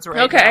 episodes right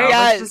okay, now.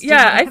 Yes. Let's just do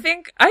yeah.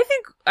 that.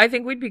 I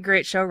think we'd be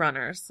great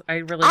showrunners. I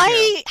really do.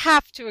 I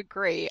have to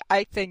agree.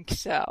 I think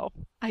so.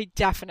 I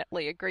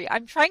definitely agree.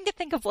 I'm trying to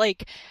think of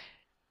like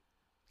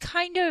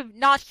kind of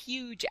not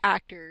huge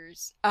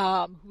actors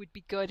who would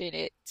be good in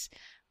it.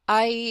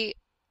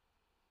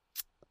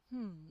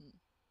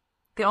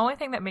 The only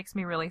thing that makes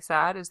me really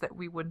sad is that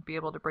we wouldn't be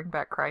able to bring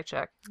back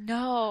Krychek.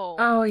 No.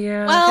 Oh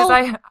yeah. Well,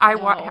 Because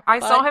no, I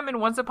saw but- him in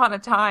Once Upon a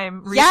Time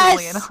recently,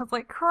 Yes! and I was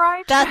like,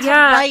 Krychek. That's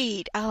Yeah.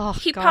 right. Oh,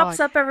 he God. pops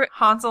up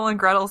Hansel and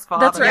Gretel's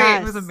father. That's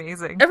right. It was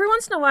amazing. every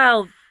once in a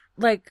while.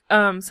 Like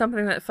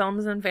something that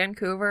films in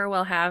Vancouver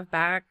will have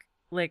back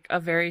like a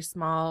very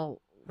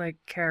small like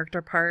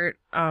character part,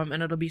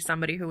 and it'll be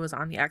somebody who was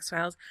on the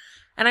X-Files,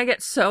 and I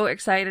get so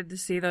excited to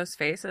see those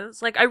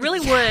faces. Like I really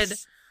would.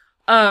 Yes.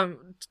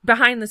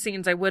 Behind the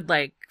scenes, I would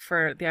like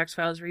for the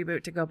X-Files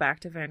reboot to go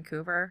back to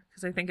Vancouver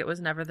because I think it was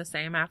never the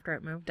same after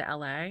it moved to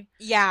LA.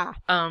 Yeah.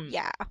 Yeah.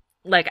 Yeah.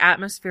 Like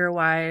atmosphere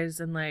wise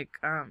and like,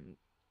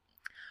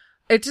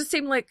 it just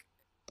seemed like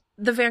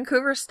the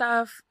Vancouver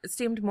stuff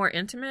seemed more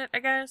intimate, I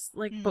guess.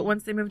 Like, but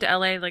once they moved to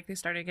LA, like they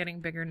started getting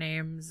bigger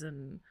names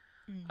and,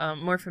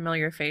 more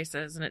familiar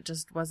faces, and it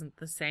just wasn't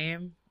the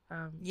same.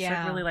 So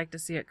Yeah. I'd really like to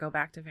see it go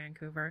back to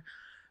Vancouver.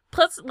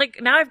 Plus, like,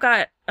 now I've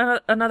got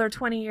another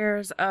 20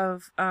 years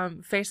of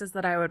faces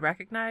that I would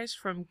recognize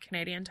from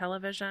Canadian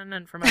television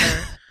and from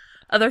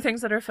other things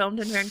that are filmed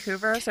in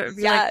Vancouver. So it would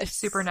be like, Yes.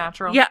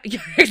 Supernatural. yeah,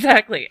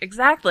 exactly.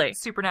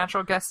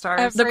 Supernatural guest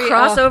stars. The Every-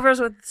 crossovers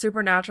with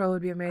Supernatural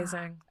would be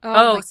amazing.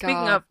 Oh my Speaking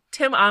God. of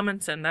Tim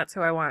Amundsen, that's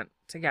who I want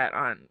to get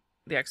on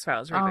the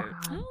X-Files reboot.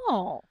 God.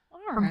 Oh.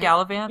 All From right.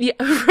 Gallivant.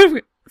 Yeah,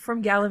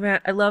 from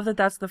Gallivant. I love that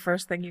that's the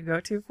first thing you go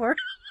to for.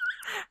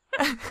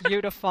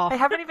 Beautiful. I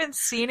haven't even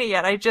seen it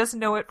yet. I just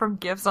know it from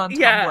GIFs on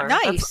Yeah. Tumblr.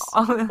 Nice. That's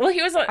all. Well,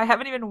 he was on, I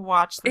haven't even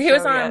watched the he show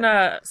was on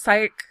yet.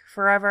 Psych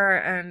forever,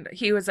 and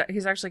he's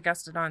actually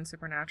guested on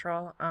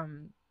Supernatural.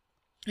 And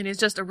he's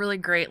just a really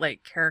great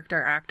like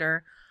character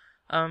actor.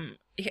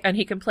 And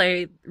he can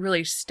play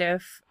really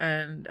stiff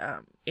and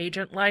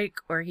agent-like,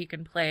 or he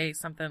can play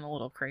something a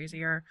little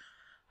crazier.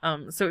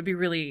 So it'd be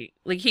really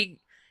like he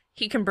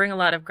can bring a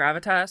lot of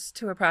gravitas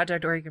to a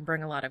project, or he can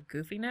bring a lot of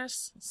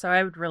goofiness. So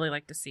I would really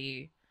like to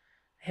see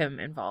him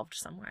involved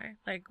some way.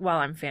 Like while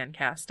I'm fan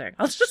casting,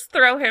 I'll just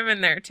throw him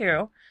in there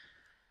too.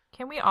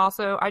 Can we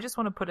also? I just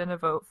want to put in a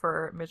vote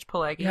for Mitch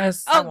Pileggi.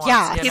 Yes. Oh,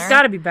 yeah. He's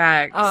got to be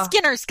back.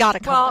 Skinner's got to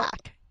come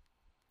back.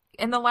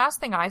 And the last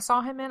thing I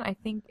saw him in, I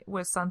think,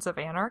 was Sons of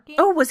Anarchy.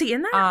 Oh, was he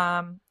in that?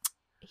 I'm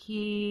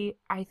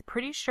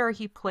pretty sure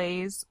he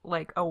plays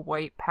like a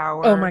white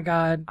power. Oh my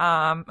god.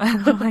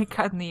 Like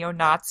a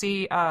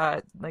neo-Nazi,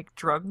 like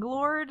drug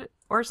lord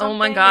or something. Oh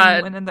my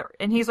god.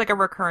 And he's like a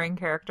recurring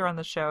character on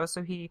the show,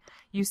 so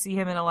you see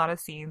him in a lot of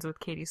scenes with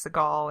Katie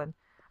Sagal, and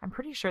I'm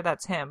pretty sure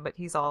that's him, but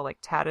he's all like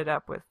tatted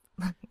up with.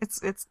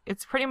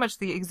 It's pretty much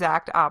the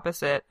exact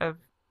opposite of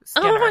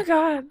Skinner. Oh my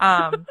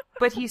god.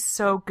 But he's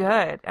so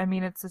good. I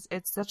mean, it's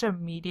such a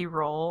meaty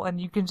role,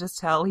 and you can just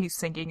tell he's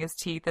sinking his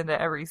teeth into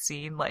every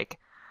scene. Like,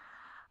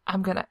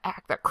 I'm gonna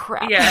act the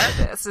crap out of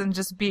this, and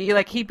just be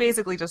like, he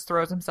basically just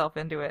throws himself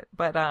into it.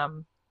 But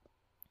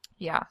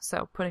yeah.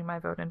 So putting my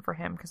vote in for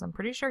him because I'm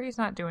pretty sure he's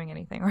not doing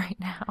anything right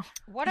now.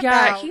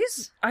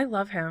 I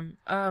love him.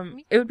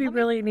 It would be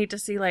really neat to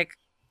see like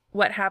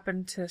what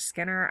happened to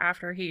Skinner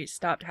after he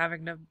stopped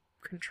having to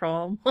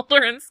control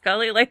Mulder and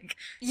Scully. Like,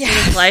 did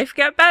his life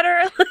get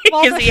better?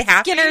 Like, is he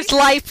happy? Skinner's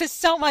life is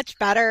so much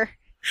better.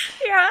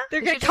 Yeah,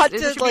 they're gonna cut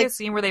to like a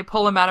scene where they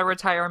pull him out of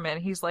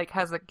retirement. He's like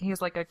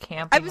he's like a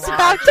camping. I was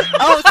about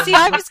to. See,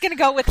 I was gonna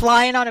go with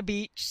lying on a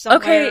beach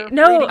somewhere. Okay,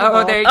 no.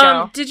 Oh, there you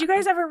go. Did you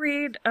guys ever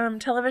read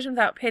Television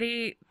Without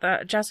Pity?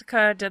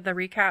 Jessica did the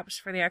recaps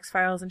for the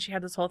X-Files, and she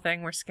had this whole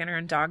thing where Skinner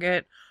and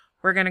Doggett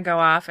were gonna go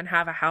off and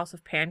have a house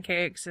of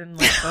pancakes in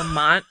like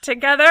Vermont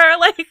together.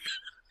 Like,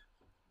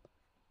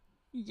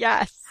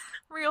 yes.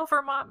 Real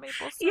Vermont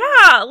maple syrup.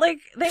 Yeah, like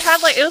they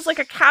had like it was like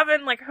a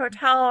cabin, like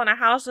hotel, and a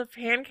house of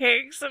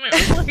pancakes, and it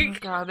was like, oh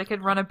god, they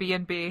could run a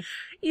B&B.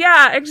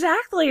 Yeah,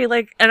 exactly.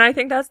 Like, and I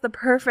think that's the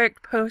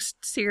perfect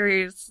post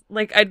series.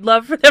 Like, I'd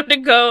love for them to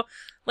go.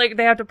 Like,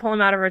 they have to pull him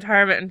out of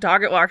retirement, and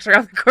Doggett walks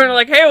around the corner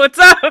like, "Hey, what's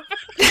up?"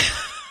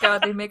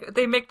 God, they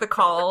make the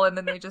call, and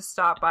then they just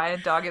stop by,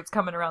 and Doggett's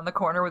coming around the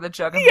corner with a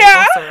jug of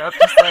maple syrup,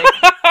 just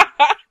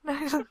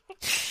like.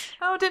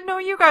 Oh, didn't know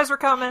you guys were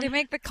coming. They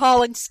make the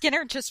call, and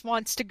Skinner just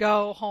wants to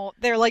go home.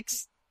 They're like,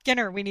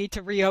 Skinner, we need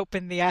to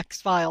reopen the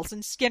X-Files.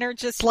 And Skinner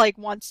just, like,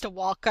 wants to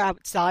walk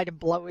outside and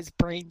blow his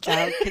brains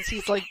out, because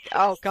he's like,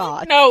 oh,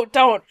 God. No,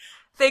 don't.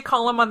 They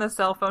call him on the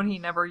cell phone he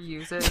never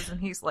uses,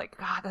 and he's like,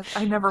 God,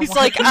 I never He's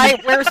like,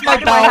 where's my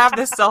belt? Do I have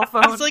this cell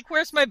phone? He's like,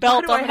 where's my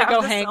belt? I'm gonna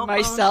go hang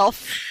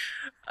myself.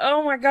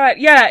 Oh my god.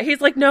 Yeah,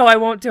 he's like, no, I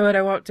won't do it.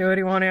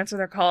 He won't answer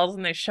their calls,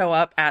 and they show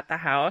up at the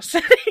house.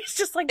 He's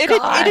just like,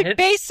 God. It'd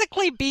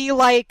basically be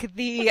like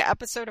the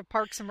episode of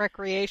Parks and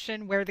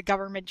Recreation where the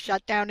government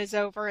shutdown is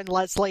over and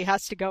Leslie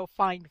has to go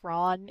find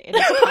Ron in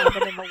his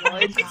cabin in the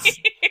woods.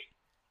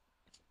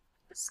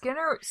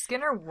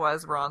 Skinner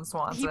was Ron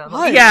Swanson. He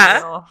was.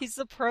 Yeah. He's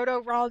the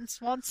proto-Ron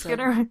Swanson.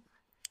 Skinner...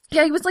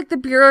 Yeah, he was like the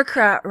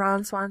bureaucrat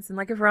Ron Swanson.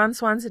 Like, if Ron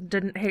Swanson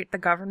didn't hate the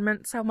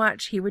government so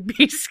much, he would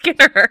be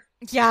Skinner.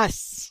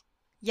 Yes.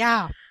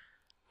 Yeah.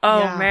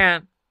 Oh, yeah.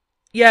 Man.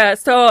 Yeah,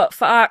 so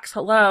Fox,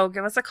 hello,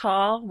 give us a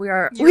call. We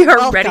are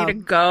welcome. ready to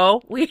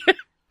go. We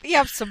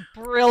have some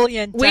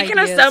brilliant We can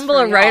assemble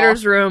a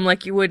writer's room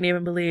like you wouldn't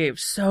even believe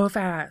so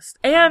fast.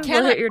 And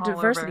we'll hit your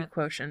diversity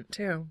quotient,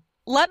 too.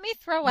 Let me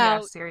throw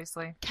out,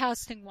 seriously,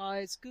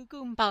 casting-wise,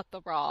 Gugu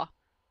Mbatha-Raw.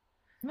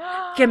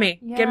 Gimme.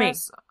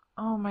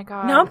 Oh my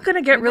god. Now I'm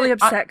gonna get really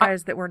upset,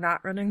 guys, that we're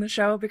not running the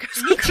show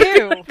because me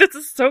too. This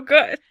is so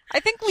good. I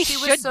think she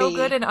was so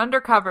good in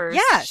Undercovers.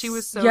 Yes. She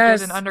was so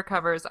good in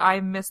Undercovers. I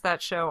missed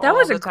that show. That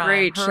was a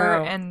great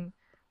show. And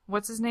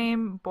what's his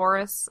name?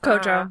 Boris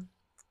Kojo.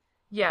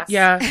 Yes.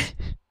 Yeah.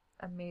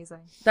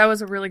 Amazing. That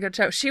was a really good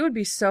show. She would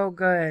be so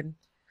good.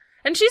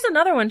 And she's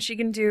another one she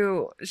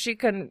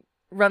can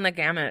run the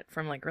gamut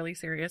from like really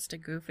serious to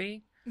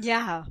goofy.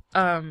 Yeah.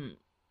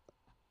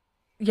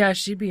 Yeah,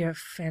 she'd be a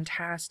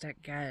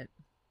fantastic get.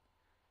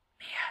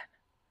 Man.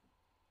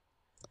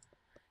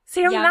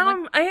 See, I'm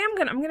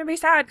gonna be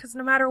sad because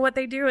no matter what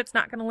they do, it's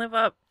not gonna live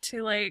up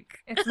to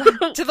like to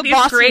the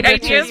these great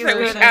ideas that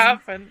we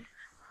have, and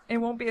it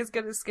won't be as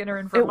good as Skinner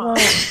and Vermont.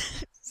 It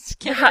won't.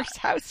 Skinner's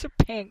House of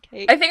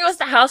Pancakes. I think it was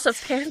the House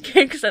of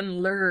Pancakes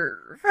and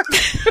Lerv.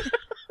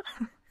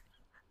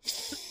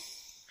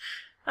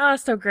 Oh,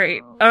 so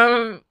great.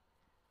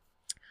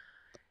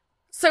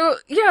 So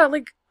yeah,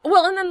 like.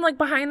 Well, and then, like,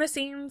 behind the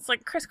scenes,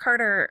 like, Chris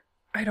Carter,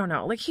 I don't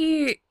know, like,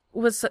 he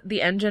was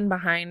the engine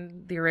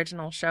behind the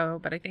original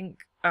show, but I think,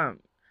 and,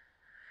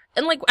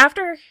 like,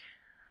 after,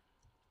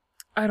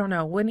 I don't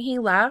know, when he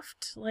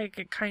left, like,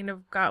 it kind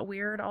of got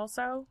weird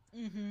also.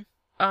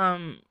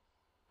 Mm-hmm.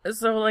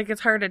 So, like,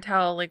 it's hard to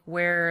tell, like,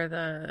 where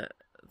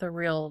the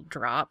real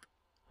drop,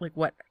 like,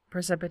 what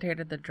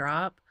precipitated the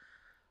drop.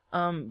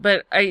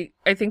 But I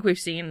think we've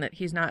seen that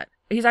he's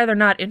either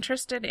not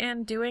interested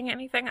in doing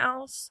anything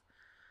else,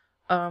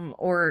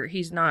 or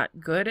he's not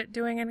good at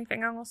doing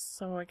anything else.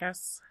 So I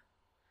guess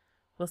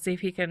we'll see if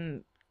he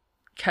can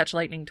catch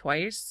lightning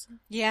twice.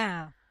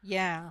 Yeah.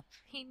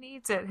 He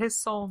needs it. His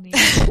soul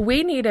needs it.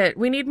 We need it.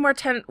 We need more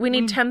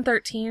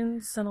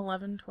 1013s and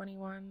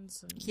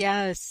 1121s. And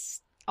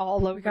Yes.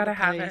 All over we gotta the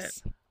have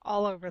place. it.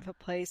 All over the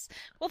place.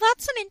 Well,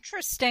 that's an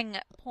interesting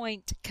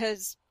point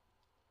because,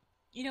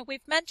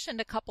 we've mentioned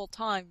a couple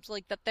times,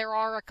 like, that there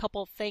are a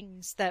couple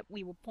things that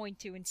we will point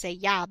to and say,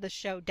 yeah, the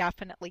show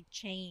definitely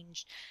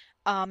changed.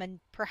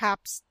 And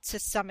perhaps to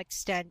some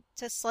extent,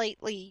 to a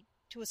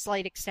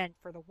slight extent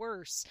for the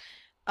worse,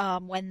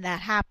 when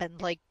that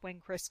happened, like when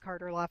Chris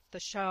Carter left the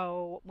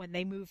show, when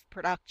they moved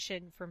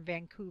production from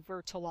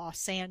Vancouver to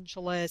Los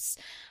Angeles,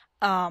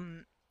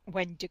 when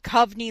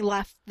Duchovny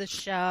left the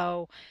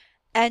show,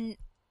 and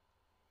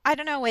I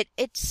don't know,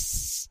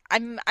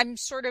 I'm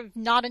sort of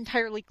not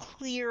entirely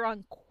clear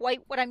on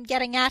quite what I'm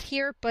getting at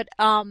here, but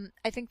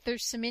I think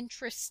there's an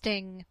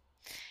interesting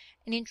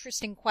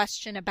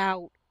question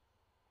about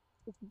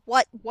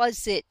what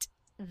was it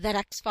that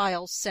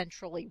X-Files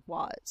centrally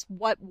was?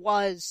 What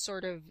was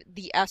sort of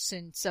the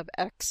essence of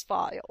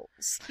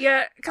X-Files?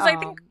 Yeah, because I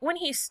think when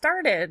he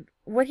started,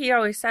 what he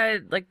always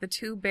said, like the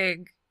two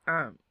big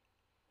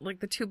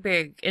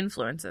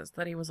influences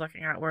that he was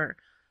looking at were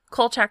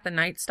Kolchak the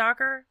Night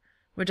Stalker,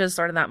 which is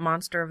sort of that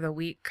monster of the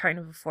week kind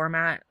of a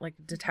format, like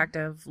a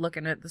detective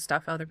looking at the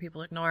stuff other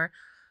people ignore.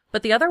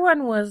 But the other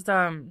one was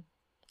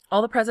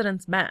All the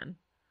President's Men.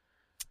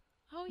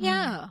 Oh,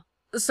 yeah.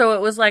 So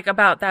it was like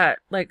about that,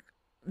 like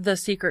the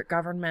secret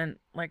government,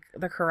 like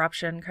the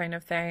corruption kind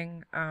of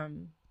thing.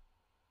 And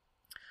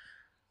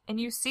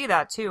you see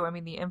that too. I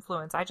mean, the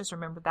influence. I just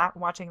remember that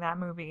watching that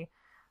movie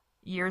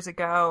years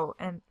ago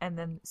and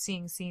then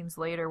seeing scenes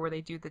later where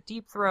they do the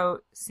Deep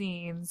Throat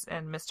scenes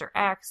and Mr.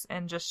 X,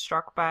 and just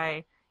struck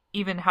by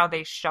even how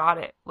they shot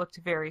it looked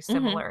very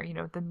similar.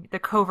 Mm-hmm. The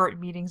covert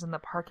meetings in the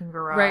parking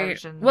garage.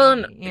 Right. And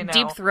well,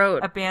 Deep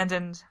Throat.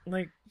 Abandoned.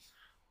 Like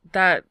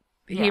that.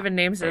 He even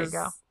names there his... You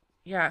go.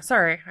 Yeah,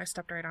 sorry. I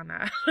stepped right on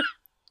that.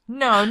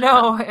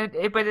 No.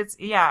 But it's...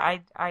 Yeah,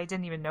 I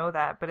didn't even know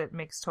that, but it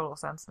makes total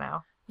sense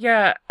now.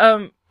 Yeah,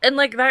 and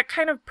like that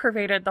kind of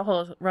pervaded the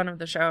whole run of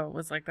the show,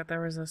 was like that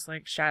there was this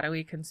like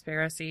shadowy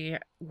conspiracy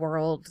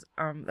world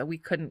that we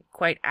couldn't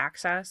quite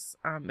access,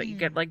 but you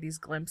get like these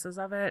glimpses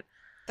of it.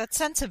 That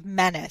sense of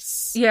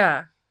menace.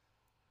 Yeah.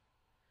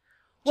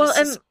 Well,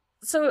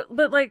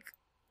 but like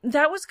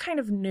that was kind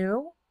of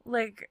new.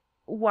 Like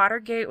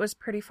Watergate was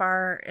pretty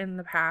far in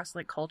the past,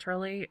 like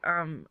culturally,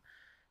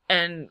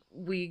 and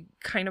we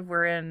kind of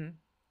were in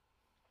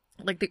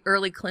like the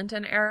early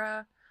Clinton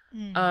era.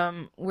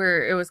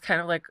 Where it was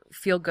kind of like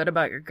feel good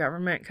about your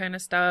government kind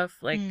of stuff.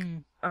 Like,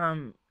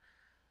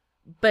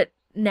 but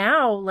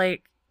now,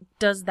 like,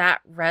 does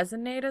that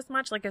resonate as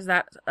much? Like, is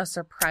that a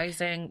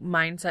surprising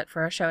mindset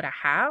for a show to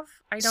have?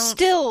 I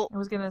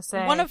was gonna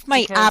say one of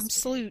my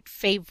absolute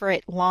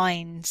favorite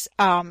lines,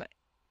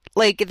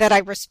 like that I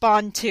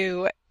respond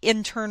to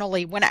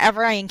internally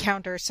whenever I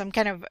encounter some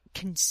kind of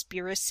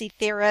conspiracy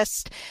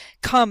theorist,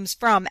 comes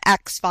from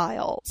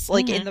X-Files.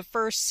 Like in the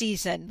first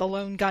season, the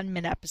Lone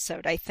Gunman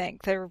episode, I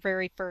think, their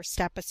very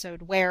first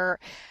episode, where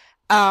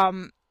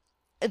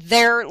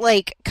they're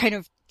like kind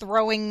of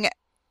throwing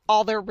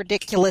all their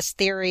ridiculous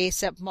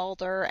theories at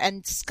Mulder,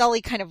 and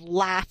Scully kind of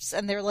laughs,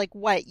 and they're like,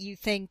 what, you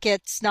think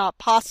it's not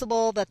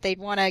possible that they'd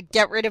want to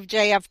get rid of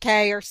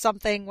JFK or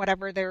something,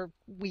 whatever their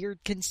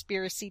weird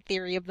conspiracy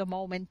theory of the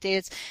moment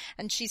is?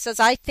 And she says,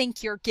 I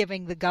think you're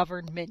giving the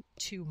government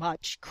too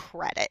much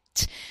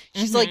credit.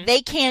 She's like,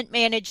 they can't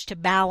manage to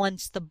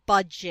balance the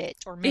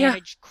budget or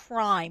manage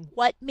crime.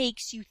 What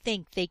makes you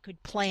think they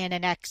could plan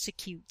and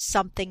execute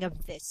something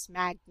of this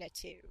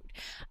magnitude?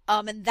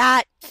 And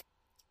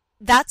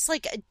that's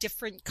like a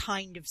different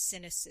kind of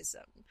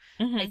cynicism,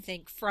 I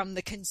think, from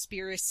the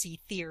conspiracy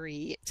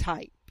theory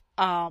type,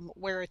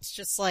 where it's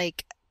just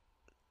like,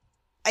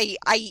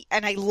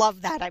 I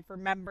love that. I've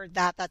remembered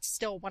that. That's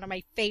still one of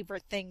my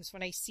favorite things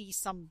when I see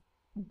some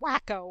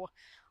wacko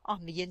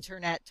on the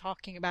internet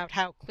talking about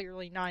how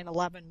clearly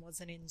 9/11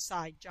 was an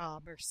inside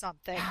job or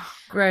something.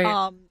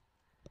 Right.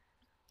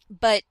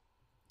 But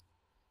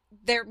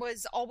there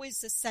was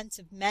always a sense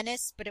of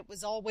menace, but it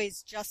was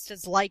always just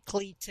as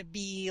likely to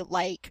be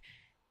like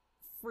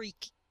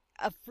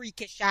a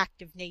freakish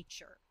act of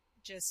nature.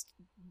 Just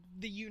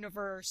the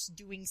universe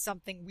doing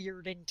something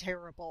weird and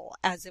terrible,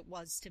 as it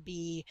was to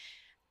be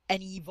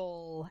an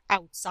evil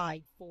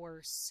outside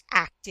force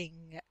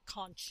acting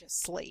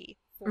consciously.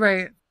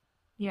 Right.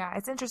 Yeah,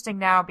 it's interesting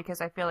now because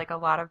I feel like a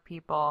lot of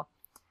people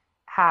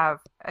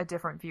have a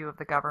different view of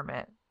the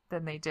government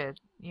than they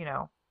did,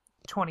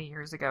 20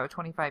 years ago,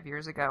 25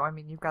 years ago. I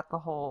mean, you've got the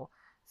whole,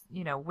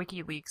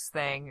 WikiLeaks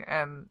thing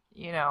and,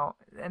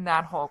 and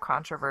that whole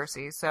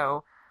controversy.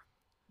 So,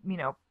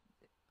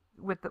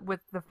 with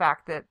the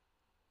fact that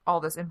all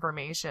this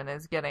information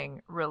is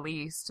getting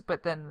released,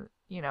 but then,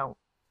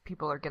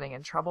 people are getting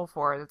in trouble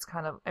for it. It's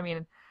kind of, I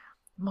mean,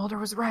 Mulder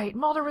was right.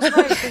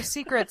 There's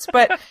secrets.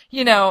 But,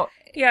 you know,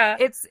 Yeah.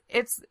 it's,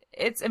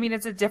 I mean,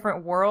 it's a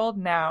different world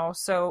now.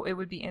 So it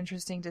would be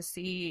interesting to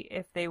see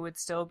if they would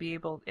still be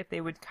able, if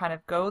they would kind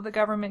of go the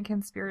government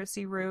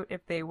conspiracy route,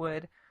 if they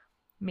would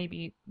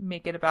maybe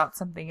make it about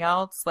something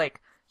else.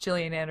 Like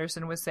Gillian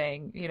Anderson was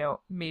saying, you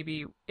know,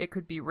 maybe it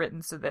could be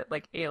written so that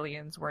like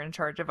aliens were in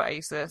charge of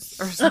ISIS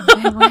or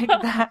something like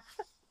that.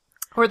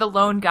 Or the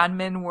lone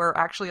gunmen were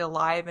actually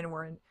alive and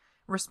were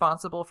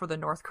responsible for the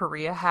North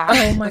Korea hack.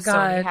 Oh my the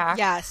Sony God. hack.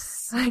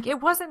 Yes. Like,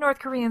 it wasn't North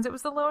Koreans, it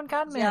was the lone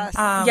gunmen. Yes.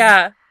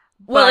 Yeah.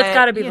 Well, but, it's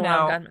got to be you the know,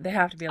 lone gunmen. They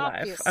have to be alive.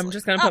 obviously. I'm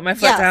just going to put my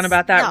foot Yes. down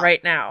about that No.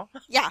 right now.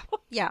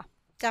 Yeah,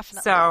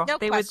 definitely. So, no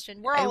they would-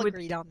 question. We're all it would-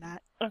 agreed on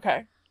that.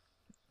 Okay.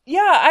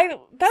 Yeah,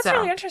 that's So.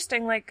 really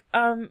interesting. Like,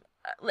 and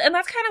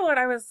that's kind of what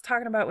I was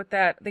talking about with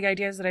the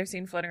ideas that I've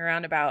seen floating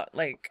around about,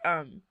 like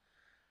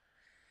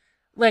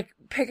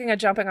picking a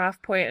jumping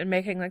off point and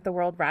making like the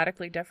world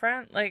radically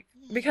different. Like,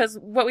 because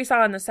what we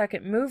saw in the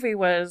second movie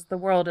was the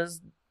world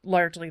is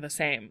largely the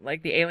same.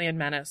 Like, the alien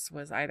menace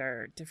was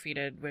either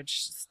defeated,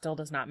 which still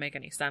does not make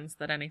any sense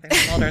that anything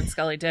that Mulder and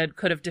Scully did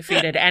could have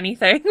defeated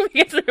anything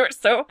because they were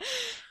so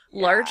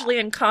largely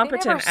they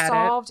incompetent never at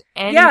solved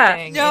anything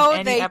Yeah. No, in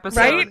any they- episode.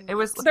 right? It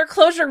was, it. Their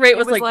closure rate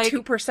was was like like-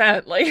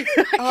 2%. Like,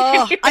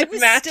 Oh, can't I even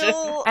was imagine.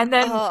 still.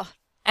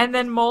 and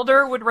then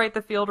Mulder would write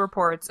the field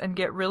reports and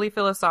get really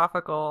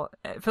philosophical,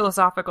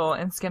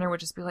 and Skinner would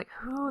just be like,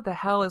 who the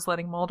hell is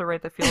letting Mulder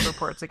write the field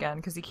reports again?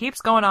 Because he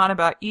keeps going on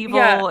about evil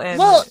Yeah. and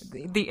Well-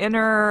 the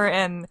inner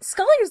and...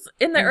 Scully's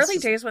in the It's early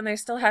just- days when they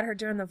still had her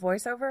doing the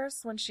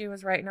voiceovers when she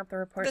was writing up the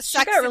reports. The she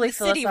Sex got and really the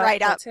City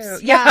philosophical write-ups.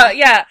 too. Yeah.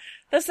 Yeah.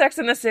 The Sex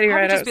and the City I would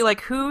write-ups. just be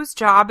like, whose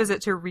job is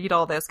it to read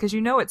all this? Because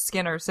you know it's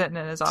Skinner sitting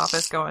in his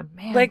office going,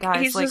 man, like,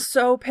 guys, he's like, just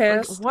so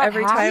pissed what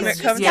every time happens?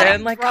 it comes Yeah.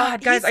 in. Like, Drunk.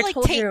 God, guys, He's, I like,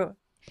 told you.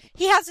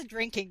 He has a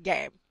drinking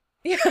game.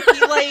 Yeah.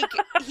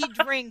 He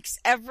drinks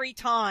every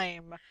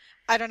time.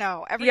 I don't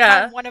know. Every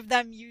Yeah. time one of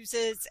them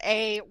uses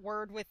a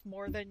word with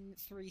more than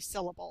 3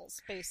 syllables,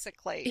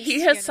 basically.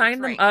 He has Skinner signed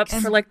them drinks.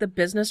 up for like the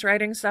business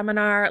writing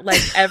seminar, like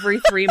every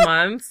 3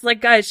 months.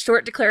 Like, guys,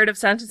 short declarative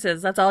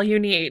sentences. That's all you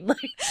need. Like,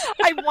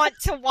 I want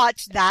to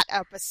watch that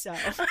episode.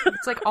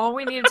 it's like all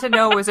we needed to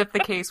know was if the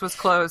case was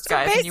closed, So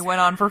guys. And you went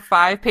on for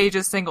 5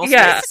 pages single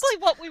Yeah. spaced.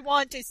 Basically, what we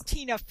want is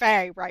Tina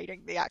Fey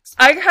writing the X.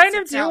 I kind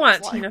of do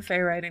want Tina Fey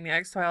writing the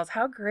X-Files.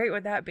 How great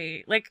would that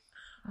be? Like,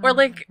 or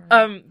like,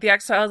 the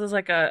X-Files is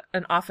like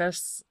an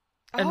office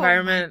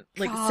environment,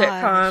 like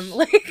sitcom,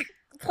 like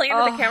playing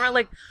with the camera.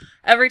 Like,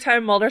 every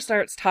time Mulder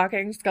starts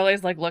talking,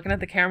 Scully's like looking at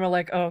the camera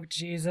like, oh,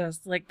 Jesus.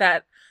 Like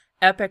that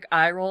epic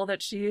eye roll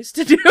that she used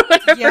to do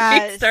whenever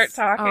Yes. he starts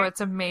talking. Oh,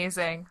 it's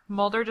amazing.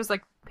 Mulder just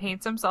like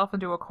paints himself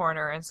into a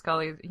corner, and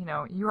Scully, you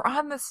know, you're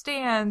on the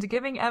stand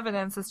giving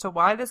evidence as to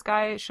why this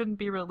guy shouldn't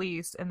be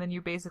released, and then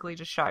you basically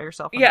just shot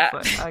yourself in the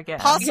foot again.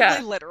 Possibly,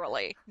 Yeah.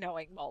 literally,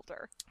 knowing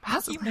Mulder.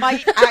 Possibly. He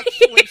might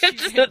actually shoot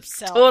it's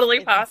himself. totally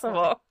in the foot.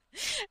 possible.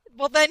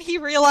 Well, then he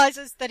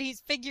realizes that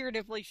he's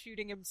figuratively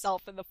shooting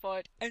himself in the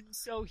foot, and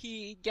so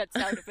he gets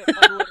out of it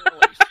by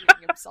literally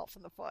shooting himself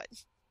in the foot.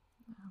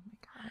 Oh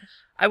my gosh.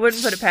 I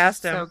wouldn't put it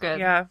past him. So good.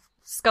 Yeah.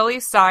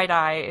 Scully's side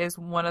eye is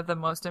one of the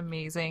most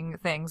amazing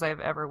things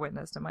I've ever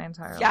witnessed in my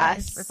entire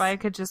Yes. life. If I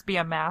could just be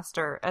a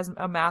master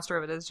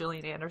of it as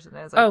Gillian Anderson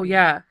is,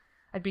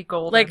 I'd be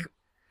golden. Like,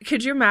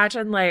 could you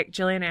imagine, like,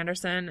 Gillian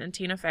Anderson and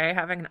Tina Fey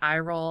having an eye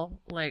roll,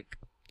 like,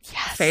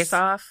 Yes. face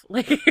off?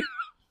 Like,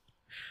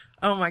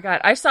 oh my God.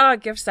 I saw a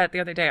gift set the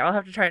other day. I'll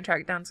have to try and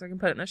track it down so I can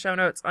put it in the show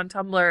notes on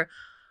Tumblr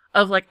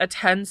of, like, a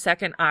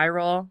 10-second eye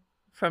roll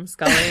from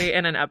Scully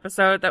in an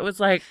episode that was,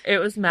 like, it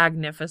was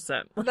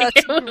magnificent. Like,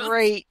 That's it was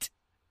great.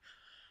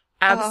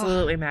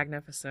 absolutely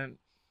magnificent.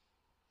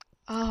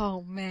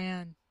 Oh,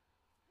 man.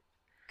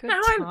 Good Now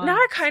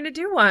I kind of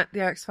do want the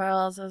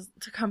X-Files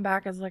to come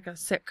back as like a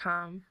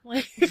sitcom.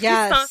 Like,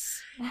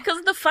 Yes.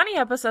 because the funny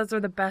episodes are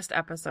the best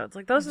episodes.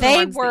 Like, those are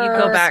They the ones that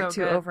you go were back so to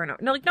good. over and over.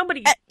 No, like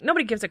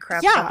nobody gives a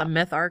crap yeah. about the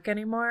myth arc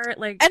anymore.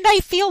 Like, And I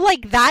feel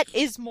like that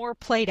is more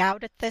played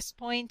out at this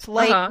point.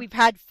 Like, Uh-huh. we've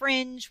had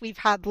Fringe, we've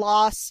had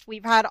Lost,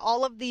 we've had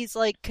all of these,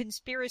 like,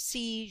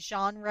 conspiracy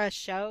genre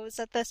shows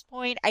at this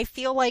point. I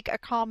feel like a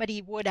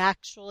comedy would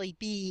actually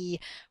be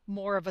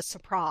more of a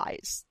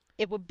surprise.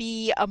 It would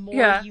be a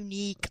more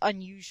unique,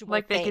 unusual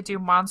Like they thing. could do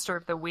Monster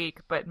of the Week,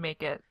 but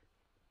make it,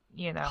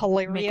 you know,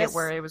 Hilarious. make it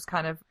where it was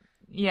kind of,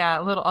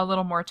 a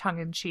little more tongue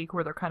in cheek,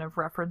 where they're kind of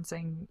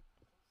referencing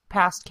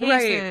past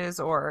cases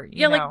or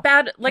you know, like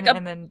bad, like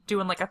and then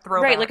doing like a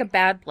throwback, right, like a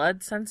Bad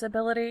Blood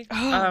sensibility.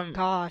 Oh,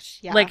 gosh,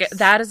 yes. Like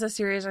that is a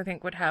series I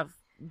think would have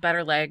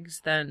better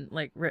legs than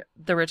like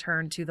the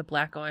return to the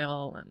black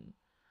oil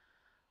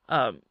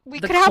and We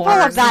the could have all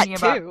corn. of that, Thinking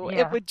about- too.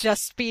 yeah. It would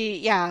just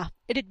be,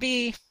 it'd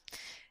be...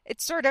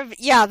 It's sort of,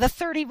 the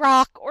 30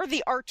 Rock or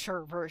the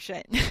Archer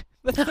version.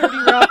 The 30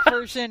 Rock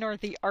version or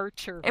the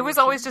Archer version. It was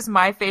always just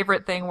my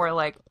favorite thing where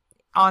like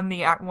on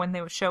the when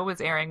the show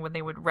was airing, when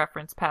they would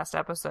reference past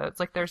episodes.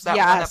 Like there's that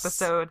one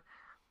episode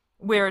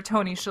where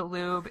Tony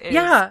Shalhoub is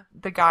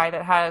the guy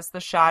that has the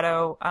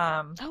shadow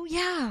Oh,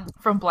 yeah.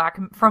 from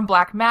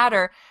Black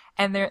Matter,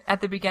 And they're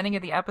at the beginning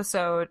of the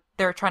episode,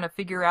 they're trying to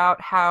figure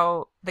out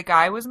how the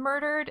guy was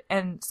murdered,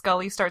 and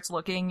Scully starts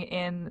looking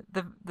in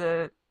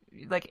the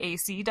like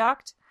AC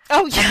duct.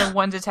 Oh yeah. And the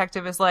one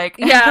detective is like,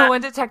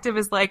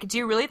 do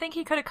you really think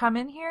he could have come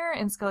in here?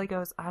 And Scully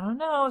goes, I don't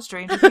know,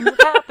 stranger things have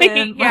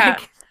happened. Yeah.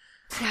 Like,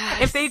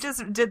 if they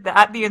just did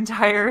that the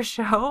entire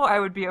show, I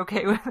would be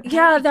okay with it.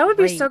 Yeah, that would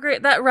be so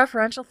great. That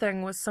referential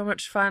thing was so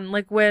much fun.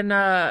 Like when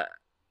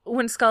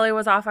Scully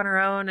was off on her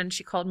own and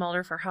she called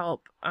Mulder for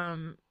help,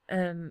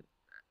 and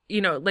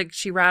like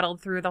she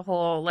rattled through the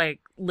whole like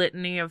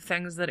litany of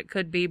things that it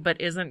could be but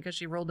isn't because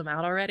she ruled them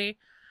out already.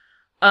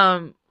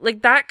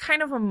 Like that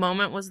kind of a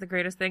moment was the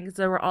greatest thing, because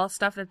they were all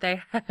stuff that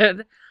they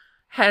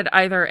had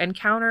either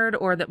encountered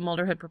or that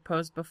Mulder had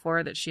proposed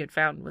before that she had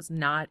found was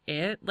not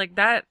it. Like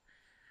that,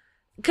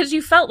 because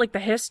you felt like the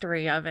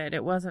history of it.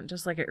 It wasn't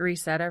just like it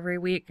reset every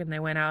week and they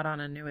went out on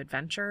a new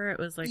adventure. It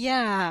was like,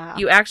 yeah,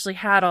 you actually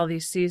had all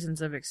these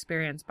seasons of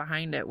experience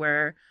behind it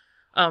where,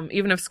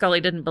 even if Scully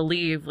didn't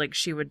believe, like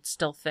she would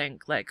still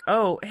think like,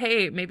 oh,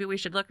 hey, maybe we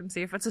should look and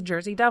see if it's a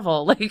Jersey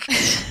Devil. Like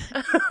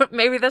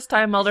maybe this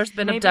time Mulder's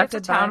been abducted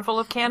it's a town full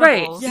of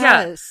cannibals. Right.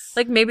 Yes. Yeah.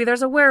 Like maybe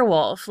there's a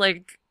werewolf.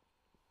 Like,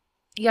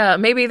 yeah,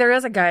 maybe there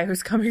is a guy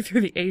who's coming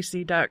through the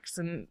AC ducts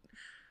and,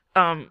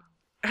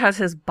 has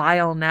his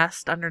bile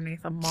nest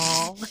underneath a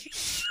mall.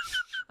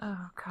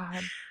 Oh,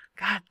 God.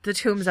 God, the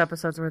Tombs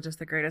episodes were just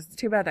the greatest.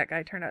 Too bad that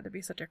guy turned out to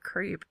be such a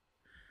creep.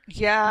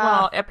 Yeah.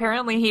 Well,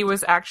 apparently he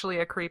was actually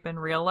a creep in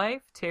real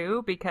life,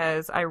 too,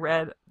 because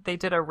they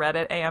did a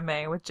Reddit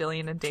AMA with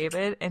Jillian and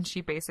David, and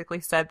she basically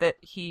said that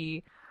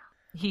he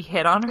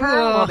hit on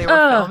her while they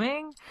were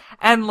filming,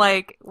 and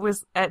like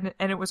and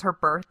it was her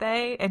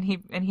birthday, and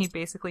he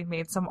basically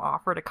made some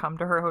offer to come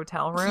to her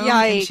hotel room.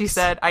 Yikes. And she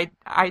said,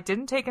 I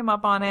didn't take him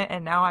up on it,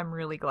 and now I'm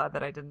really glad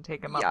that I didn't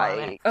take him up on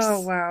it.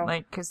 Oh wow.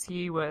 Like, because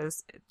he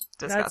was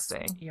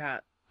disgusting.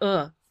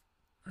 Ugh.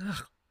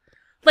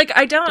 Like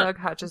I don't Doug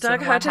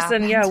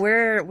Hutchison, yeah,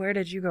 where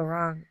did you go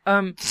wrong?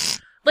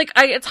 Like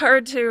it's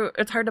hard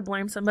to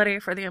blame somebody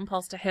for the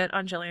impulse to hit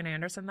on Gillian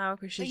Anderson though,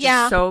 because she's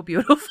just so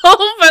beautiful.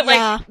 But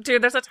like,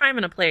 dude, there's a time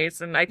and a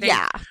place, and I think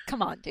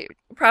come on, dude.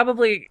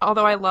 Probably.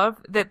 Although I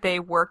love that they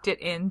worked it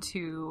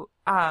into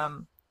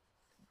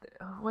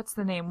what's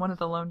the name? One of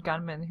the lone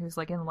gunmen who's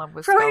like in love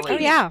with Scully. Oh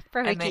yeah,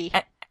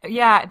 Frohike.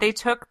 Yeah, they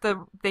took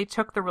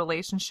the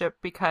relationship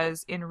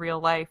because in real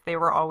life they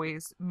were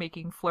always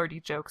making flirty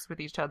jokes with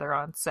each other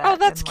on set. Oh,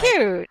 that's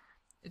cute.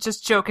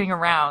 Just joking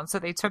around. So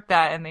they took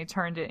that and they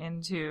turned it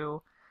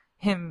into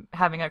him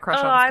having a crush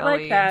on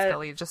Scully, like and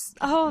Scully just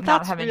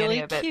not having really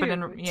any of it. cute.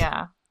 But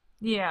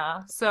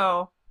yeah.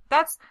 So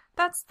that's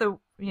the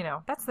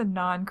that's the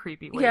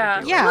non-creepy way to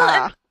do it.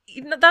 Yeah.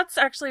 Well, that's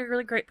actually a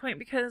really great point,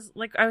 because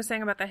like I was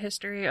saying about the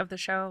history of the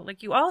show,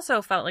 like you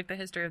also felt like the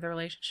history of the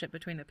relationship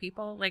between the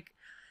people, like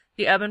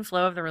the ebb and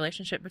flow of the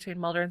relationship between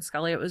Mulder and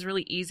Scully. It was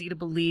really easy to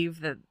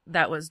believe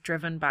that was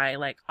driven by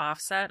like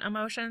offset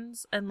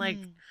emotions, and like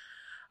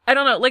I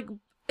don't know, like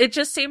it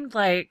just seemed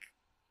like,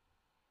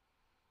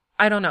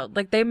 I don't know,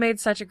 like they made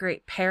such a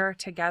great pair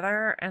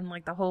together, and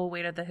like the whole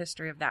weight of the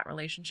history of that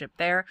relationship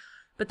there.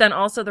 But then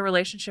also the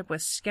relationship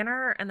with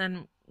Skinner, and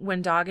then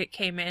when Doggett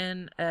came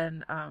in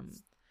and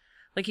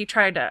like he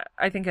tried to,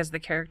 I think as the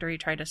character, he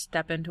tried to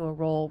step into a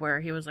role where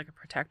he was like a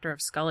protector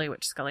of Scully,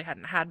 which Scully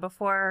hadn't had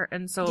before.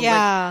 And so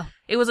like,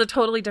 it was a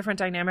totally different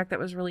dynamic that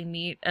was really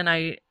neat. And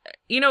I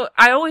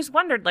always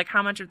wondered like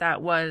how much of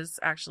that was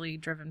actually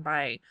driven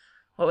by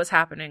what was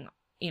happening,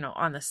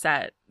 on the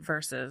set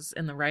versus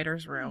in the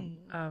writer's room.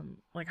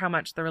 Like how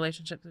much the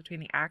relationships between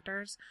the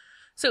actors.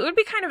 So it would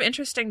be kind of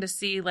interesting to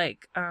see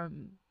like,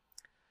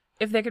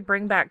 if they could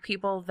bring back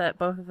people that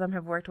both of them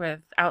have worked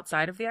with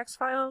outside of the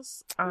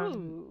X-Files.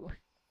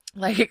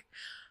 Like,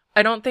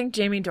 I don't think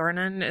Jamie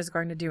Dornan is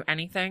going to do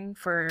anything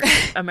for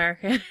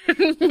American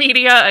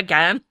media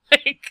again.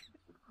 Like,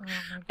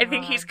 I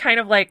think he's kind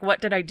of like,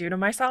 what did I do to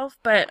myself?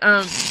 But,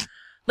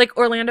 like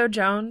Orlando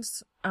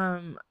Jones,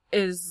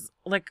 is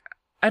like,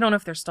 I don't know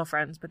if they're still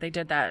friends, but they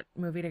did that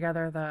movie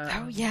together.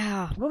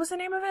 What was the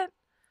name of it?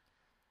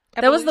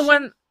 Evolution? That was the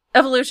one.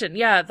 Evolution,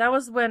 yeah. That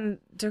was when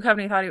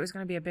Duchovny thought he was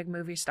going to be a big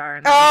movie star,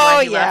 and that was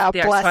why he left the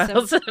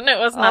X-Files, and it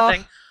was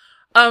nothing.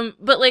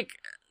 But like,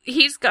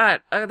 he's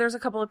got, there's a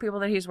couple of people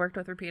that he's worked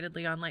with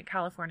repeatedly on like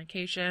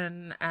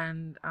Californication,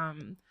 and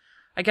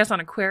I guess on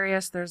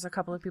Aquarius, there's a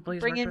couple of people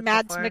he's worked with before.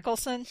 Mads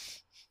Mikkelsen.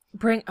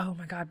 Oh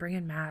my god, bring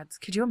in Mads.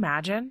 Could you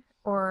imagine?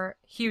 Or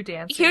Hugh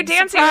Dancy.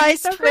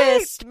 Surprise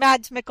twist!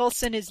 Mads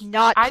Mikkelsen is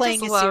not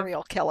playing a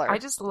serial killer.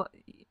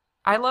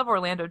 I love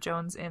Orlando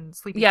Jones in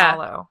Sleepy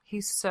Hollow.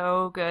 He's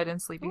so good in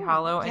Sleepy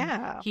Hollow,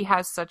 and he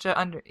has such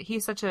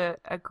a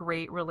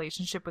great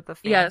relationship with the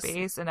fan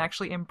base, and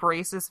actually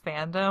embraces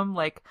fandom.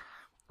 Like,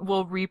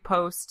 will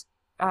repost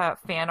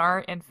fan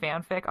art and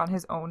fanfic on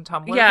his own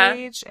Tumblr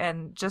page,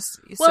 and just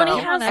he I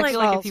has, feel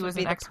like if he was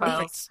an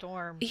X-Files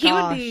storm, he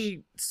would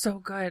be so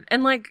good.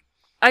 And like,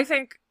 I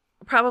think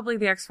probably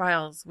the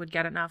X-Files would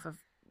get enough of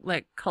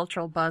like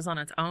cultural buzz on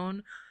its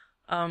own.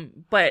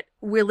 But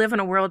we live in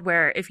a world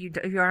where if you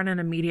aren't an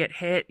immediate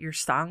hit, you're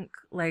sunk.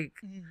 Like,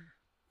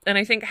 And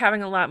I think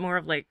having a lot more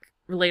of like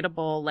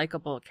relatable,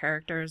 likable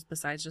characters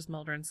besides just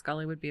Mulder and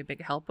Scully would be a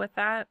big help with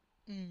that.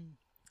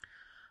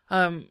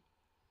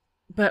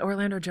 But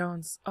Orlando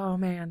Jones, oh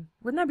man,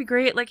 wouldn't that be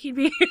great? Like he'd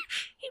be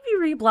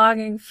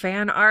reblogging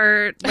fan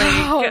art. Like,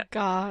 oh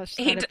gosh,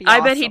 that'd be I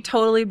awesome. bet he'd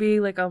totally be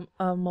like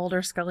a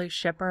Mulder Scully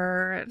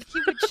shipper. He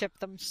would ship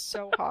them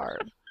so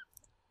hard.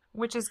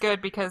 Which is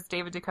good because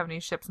David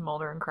Duchovny ships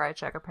Mulder and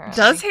Krychek apparently.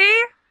 Does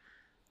he?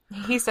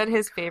 He said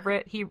his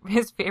favorite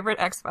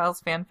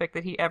X-Files fanfic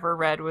that he ever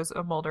read was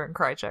a Mulder and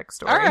Krychek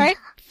story. All right,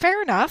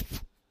 fair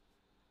enough.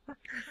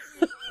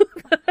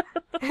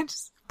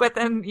 But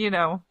then, you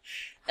know,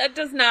 that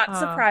does not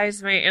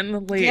surprise me in the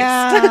least.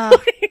 Yeah.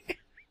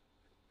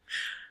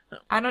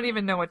 I don't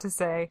even know what to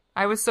say.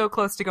 I was so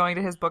close to going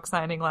to his book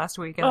signing last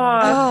week, and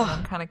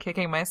I'm kind of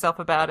kicking myself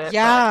about it.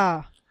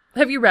 Yeah. But...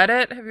 Have you read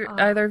it? Have you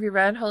either of you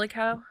read Holy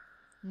Cow?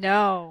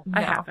 No.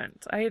 I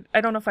haven't. I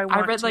don't know if I want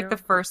to. I read like the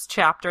first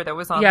chapter that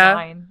was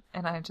online,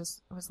 and I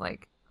just was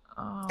like,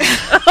 oh.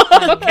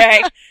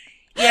 Okay.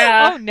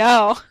 Yeah. Oh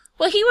no.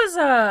 Well, he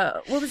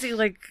was what was he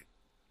like?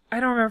 I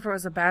don't remember if it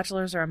was a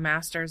bachelor's or a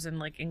master's in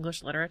like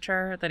English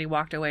literature that he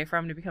walked away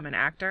from to become an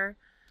actor.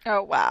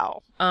 Oh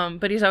wow.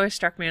 But he's always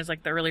struck me as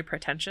like the really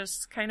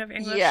pretentious kind of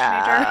English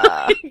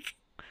Yeah. major.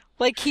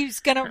 Like he's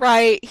gonna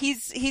write.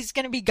 He's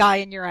gonna be Guy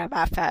in your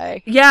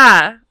MFA.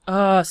 Yeah.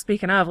 Oh,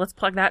 speaking of, let's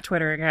plug that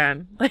Twitter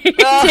again. Like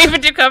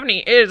David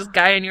Duchovny is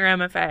Guy in your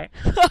MFA.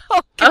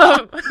 Oh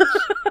god.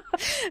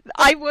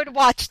 I would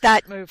watch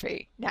that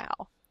movie now.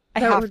 I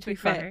that have would to be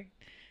admit. funny.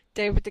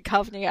 David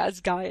Duchovny as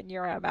Guy in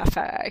your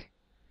MFA.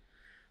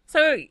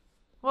 So,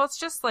 well, it's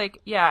just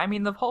like, yeah, I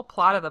mean, the whole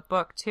plot of the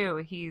book, too,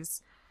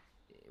 he's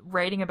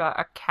writing about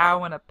a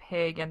cow and a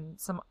pig and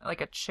some,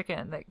 like, a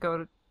chicken that go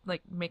to,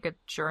 like, make a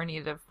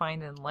journey to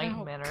find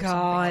enlightenment or something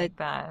like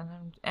that.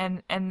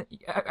 And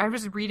I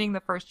was reading the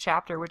first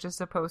chapter, which is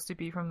supposed to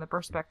be from the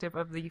perspective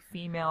of the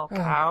female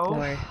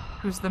cow,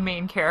 who's the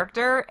main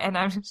character, and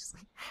I'm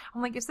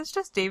like, is this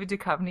just David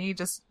Duchovny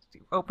just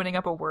opening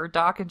up a Word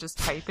doc and just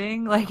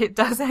typing? Like, it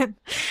doesn't...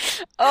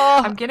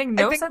 Oh, I'm getting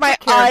no sense of my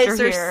character eyes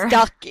here. are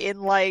stuck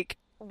in like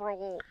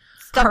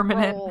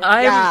Permanent.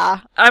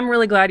 I'm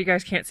really glad you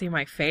guys can't see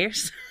my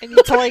face. I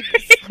need to like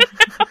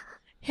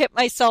hit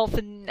myself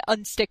and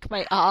unstick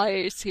my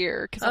eyes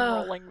here because I'm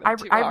rolling them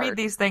too hard. I read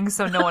these things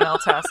so no one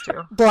else has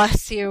to.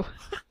 Bless you.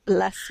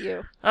 Bless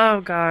you. Oh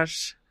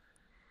gosh.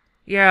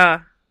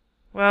 Yeah.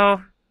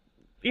 Well,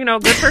 you know,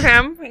 good for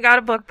him. He got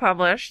a book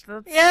published.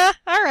 Yeah,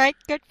 alright.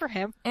 Good for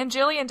him. And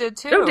Jillian did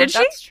too. Oh, did she?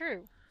 That's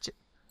true.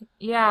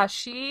 Yeah,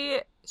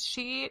 she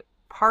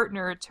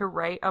partnered to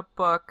write a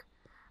book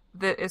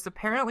that is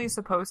apparently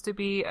supposed to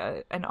be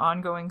an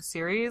ongoing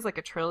series, like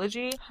a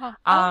trilogy. Huh.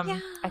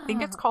 I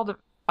think it's called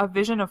a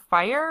Vision of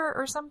Fire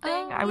or something.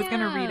 I was going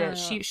to read it.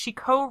 She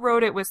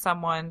co-wrote it with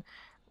someone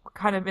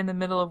kind of in the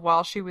middle of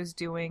while she was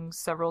doing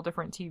several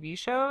different TV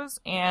shows,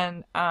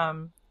 and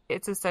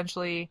it's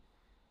essentially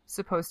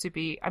supposed to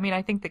be, I mean,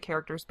 I think the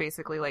character's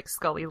basically like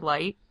Scully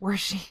Light, where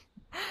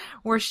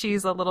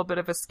she's a little bit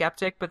of a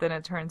skeptic, but then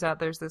it turns out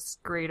there's this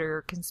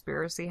greater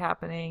conspiracy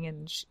happening,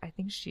 and I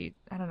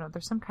don't know,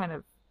 there's some kind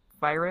of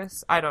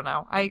virus. I don't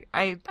know. I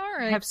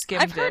have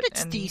skimmed it. I've heard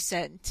it's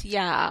decent.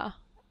 Yeah.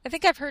 I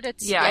think I've heard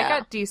it's... Yeah, I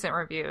got decent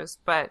reviews,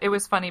 but it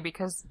was funny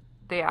because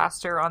they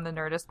asked her on the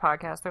Nerdist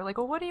podcast, they're like,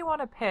 well, what do you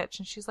want to pitch?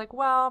 And she's like,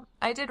 well,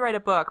 I did write a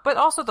book, but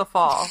also The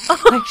Fall.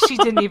 Like, she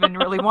didn't even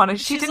really want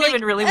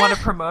to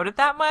promote it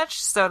that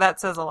much, so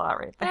that says a lot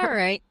right there. All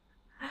right.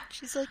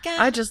 She's like,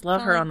 I just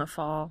love her on The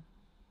Fall.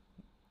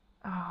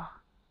 Oh,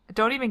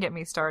 don't even get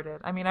me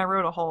started. I mean, I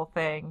wrote a whole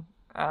thing,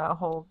 a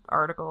whole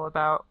article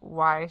about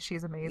why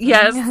she's amazing.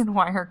 Yes. And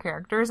why her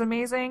character is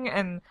amazing.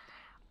 And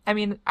I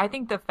mean, I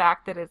think the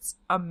fact that it's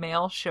a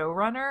male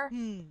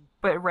showrunner,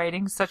 but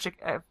writing such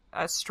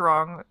a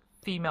strong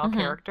female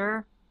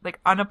character,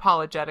 like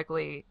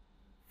unapologetically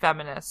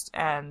feminist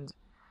and,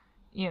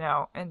 you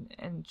know,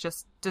 and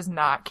just does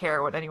not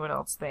care what anyone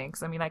else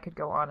thinks. I mean, I could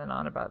go on and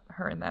on about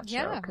her in that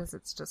show because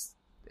it's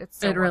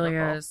so it really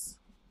wonderful. is.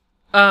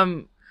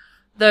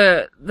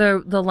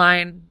 The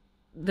line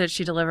that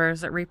she delivers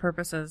that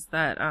repurposes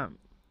that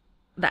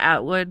the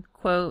Atwood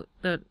quote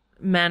that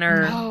men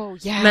are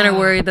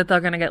worried that they're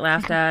going to get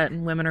laughed at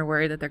and women are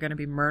worried that they're going to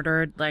be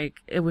murdered. Like,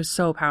 it was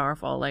so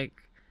powerful. Like,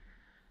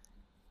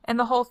 and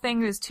the whole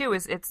thing is too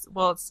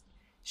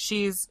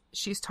she's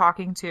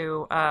talking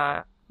to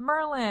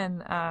Merlin,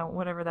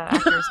 whatever that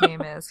actor's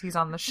name is. He's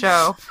on the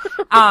show,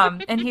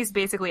 and he's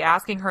basically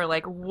asking her,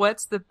 like,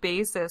 what's the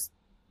basis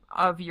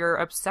of your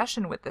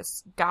obsession with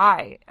this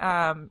guy?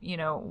 You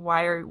know,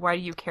 why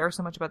do you care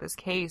so much about this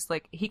case?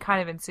 Like, he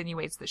kind of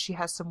insinuates that she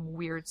has some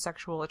weird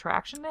sexual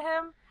attraction to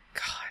him.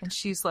 God. And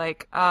she's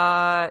like,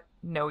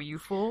 no, you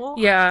fool.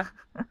 Yeah.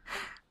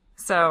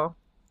 So,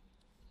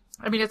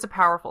 I mean, it's a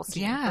powerful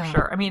scene for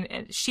sure. I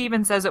mean, she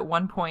even says at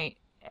one point,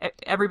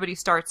 everybody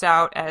starts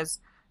out as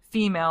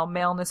female.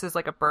 Maleness is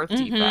like a birth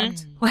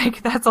defect.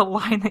 Like, that's a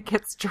line that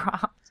gets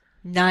dropped.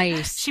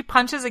 Nice. She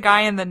punches a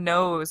guy in the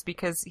nose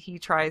because he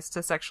tries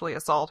to sexually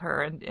assault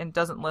her and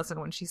doesn't listen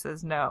when she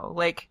says no.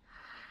 Like,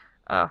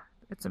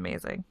 It's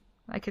amazing.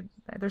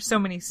 There's so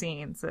many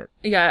scenes that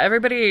Yeah,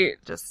 everybody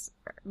just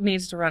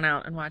needs to run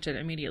out and watch it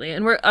immediately.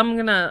 And I'm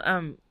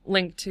gonna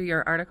link to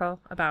your article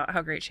about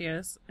how great she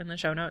is in the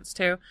show notes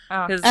too,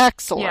 because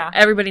Excellent. Yeah.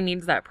 everybody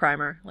needs that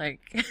primer. Like,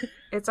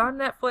 it's on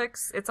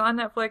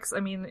Netflix. I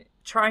mean,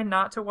 try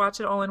not to watch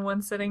it all in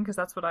one sitting, because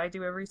that's what I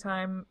do every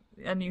time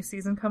a new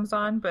season comes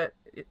on. But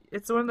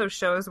it's one of those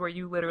shows where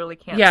you literally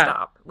can't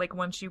stop. Like,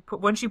 once you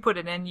put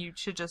it in, you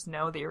should just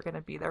know that you're going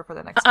to be there for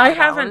the next 5 I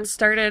haven't hours.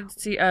 started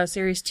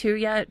series 2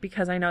 yet,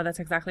 because I know that's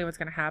exactly what's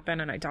going to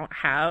happen, and I don't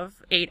have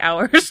 8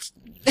 hours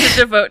to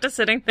devote to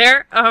sitting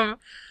there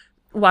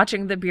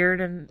watching the Beard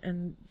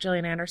and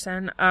Gillian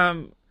Anderson.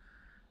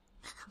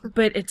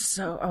 But it's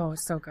so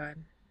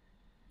good.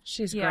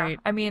 She's great.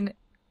 I mean,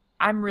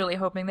 I'm really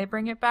hoping they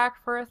bring it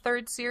back for a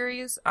third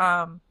series.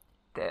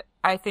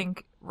 I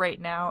think right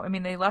now, I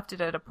mean, they left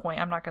it at a point,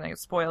 I'm not going to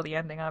spoil the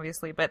ending,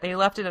 obviously, but they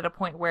left it at a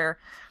point where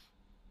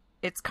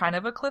it's kind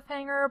of a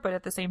cliffhanger, but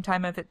at the same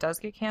time, if it does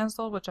get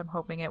canceled, which I'm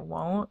hoping it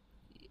won't,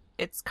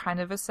 it's kind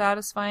of a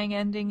satisfying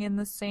ending in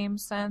the same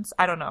sense.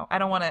 I don't know. I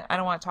don't want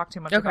to talk too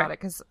much about it,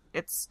 because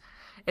it's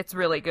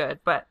really good.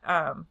 But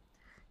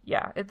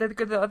yeah,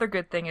 the other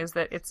good thing is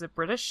that it's a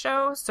British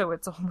show, so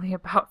it's only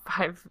about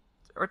 5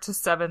 to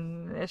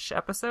 7-ish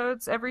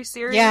episodes every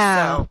series.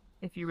 Yeah. So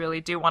if you really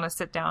do want to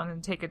sit down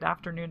and take an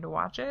afternoon to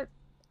watch it,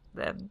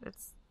 then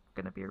it's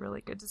going to be a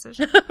really good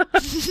decision.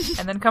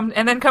 and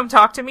then come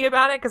talk to me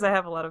about it, because I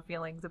have a lot of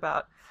feelings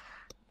about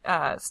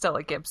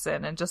Stella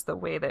Gibson and just the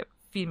way that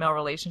female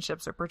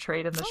relationships are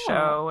portrayed in the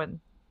show.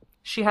 And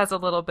she has a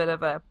little bit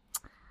of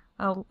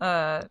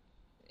a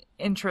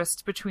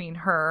interest between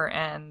her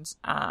and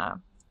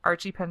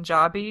Archie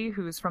Punjabi,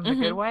 who's from The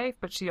Good Wife,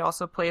 but she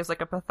also plays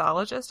like a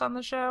pathologist on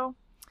the show.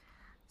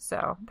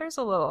 So there's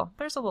a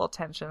little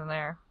tension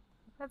there.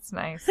 That's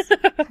nice.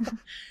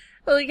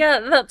 Well,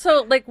 yeah.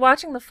 So, like,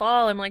 watching The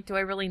Fall, I'm like, do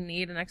I really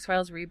need an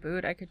X-Files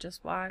reboot? I could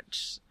just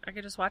watch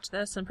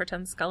this and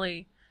pretend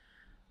Scully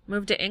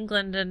moved to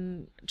England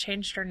and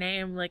changed her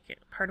name, like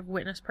part of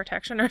witness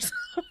protection or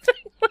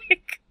something.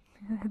 Like,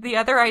 the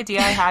other idea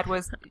I had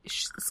was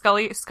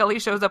Scully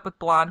shows up with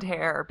blonde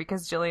hair,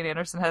 because Gillian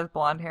Anderson has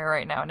blonde hair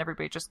right now, and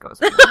everybody just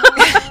goes,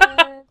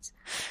 what?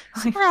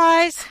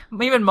 Surprise!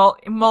 Even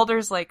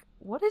Mulder's like,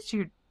 what did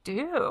you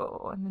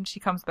do? And then she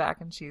comes back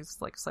and she's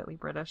like slightly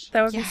British.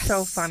 that would be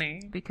so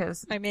funny.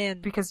 Because I'm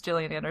in. Because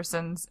Gillian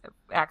Anderson's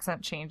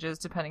accent changes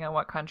depending on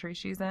what country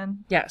she's in.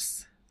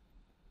 Yes.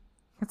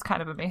 It's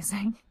kind of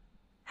amazing.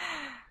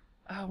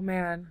 Oh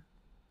man,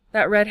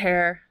 that red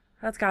hair.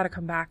 That's got to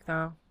come back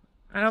though.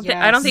 I don't think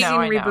you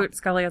can reboot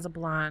Scully as a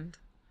blonde.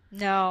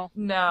 No.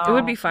 It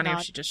would be funny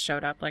if she just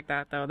showed up like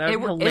that though. That would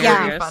be hilarious.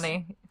 It would be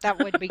funny. That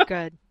would be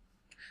good.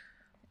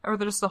 Or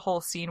there's the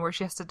whole scene where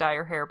she has to dye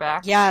her hair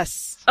back.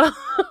 Yes.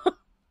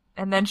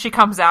 And then she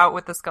comes out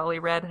with the Scully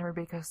red, and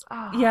everybody goes,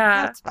 oh.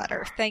 Yeah. That's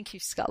better. Thank you,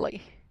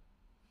 Scully.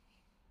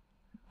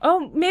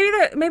 Oh, maybe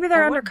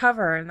they're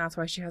undercover, and that's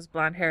why she has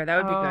blonde hair. That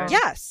would be good.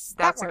 Yes.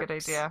 That's a works. good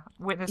idea.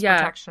 Witness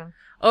protection.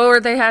 Or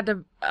they had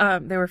to,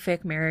 they were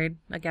fake married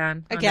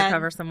again.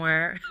 Undercover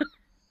somewhere.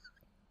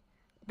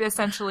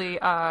 Essentially,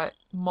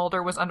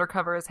 Mulder was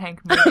undercover as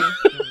Hank Moody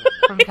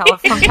from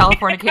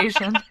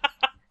Californication.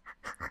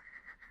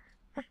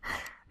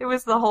 It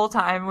was the whole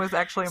time was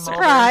actually Mulder.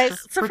 Surprise!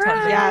 Just Surprise!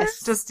 pretending.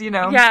 Yes. Just,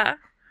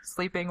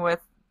 sleeping with,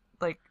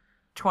 like,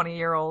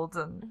 20-year-olds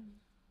and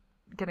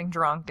getting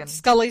drunk. And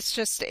Scully's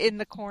just in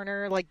the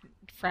corner, like,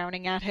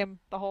 frowning at him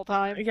the whole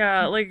time.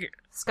 Yeah, like...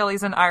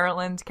 Scully's in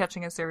Ireland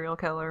catching a serial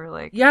killer,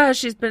 like... Yeah,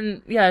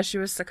 she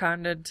was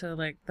seconded to,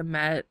 like, the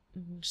Met,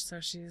 so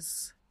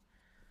she's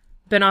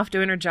been off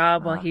doing her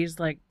job while he's,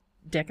 like,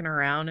 dicking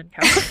around in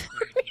California.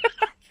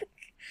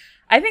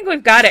 I think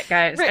we've got it,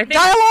 guys. I think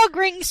dialogue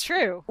rings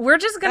true. We're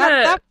just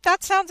gonna...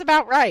 That sounds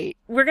about right.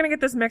 We're gonna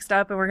get this mixed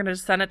up, and we're gonna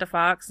just send it to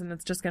Fox, and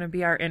it's just gonna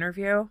be our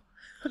interview.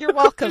 You're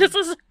welcome. This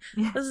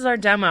is our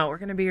demo. We're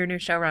gonna be your new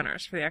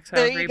showrunners for the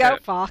X-Files reboot. There you go,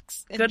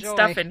 Fox. Enjoy. Good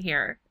stuff in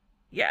here.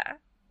 Yeah.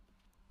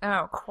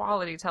 Oh,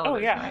 quality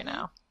television right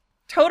now.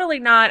 Totally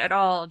not at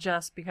all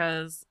just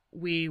because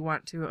we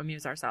want to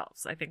amuse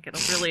ourselves. I think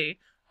it'll really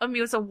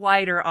amuse a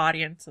wider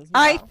audience as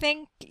well. I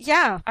think,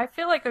 yeah. I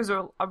feel like there's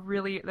a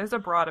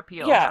broad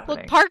appeal. Yeah. happening.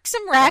 Look, Parks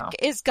and Rec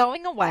is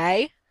going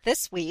away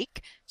this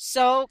week,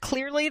 so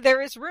clearly there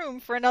is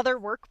room for another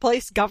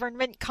workplace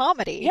government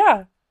comedy.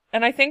 Yeah.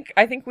 And I think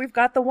we've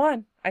got the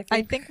one. I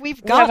think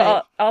we've got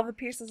it. All the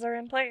pieces are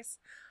in place.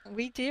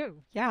 We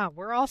do. Yeah,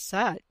 we're all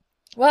set.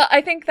 Well,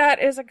 I think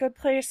that is a good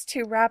place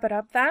to wrap it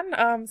up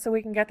then, so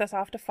we can get this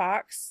off to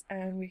Fox,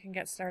 and we can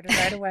get started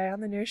right away on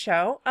the new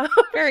show.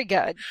 Very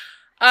good.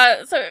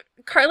 So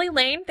Carly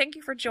Lane, thank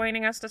you for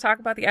joining us to talk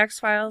about the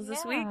X-Files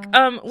this week.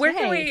 Where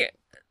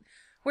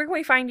can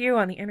we find you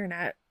on the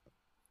internet?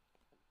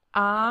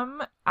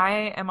 I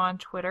am on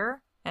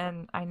Twitter,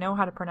 and I know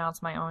how to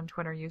pronounce my own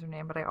Twitter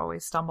username, but I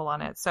always stumble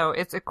on it. So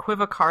it's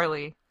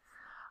Equivocarly.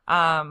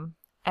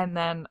 And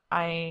then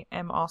I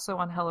am also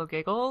on Hello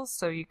Giggles,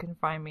 so you can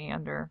find me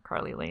under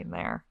Carly Lane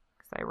there.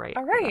 I write.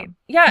 All right.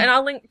 Yeah, and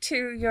I'll link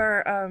to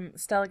your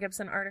Stella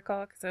Gibson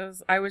article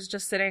because I was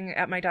just sitting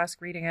at my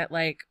desk reading it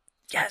like,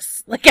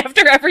 yes, like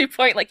after every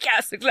point, like,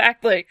 yes,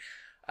 exactly.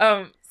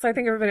 So I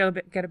think everybody will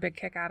get a big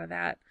kick out of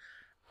that.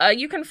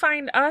 You can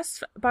find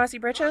us, Bossy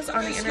Britches,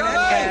 on the internet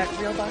at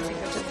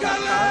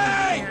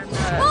realbossybritches.com and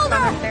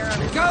comment there on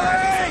the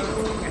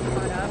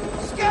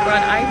We're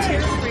on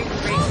iTunes, rate,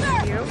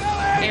 review,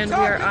 and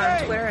we're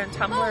on Twitter and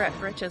Tumblr at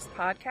Britches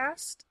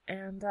Podcast.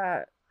 And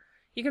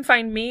you can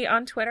find me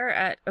on Twitter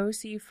at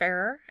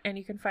OCFairer, and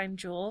you can find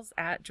Jules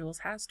at Jules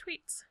Has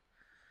Tweets.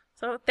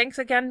 So thanks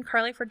again,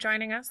 Carly, for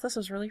joining us. This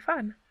was really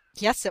fun.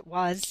 Yes, it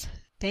was.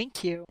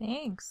 Thank you.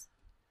 Thanks.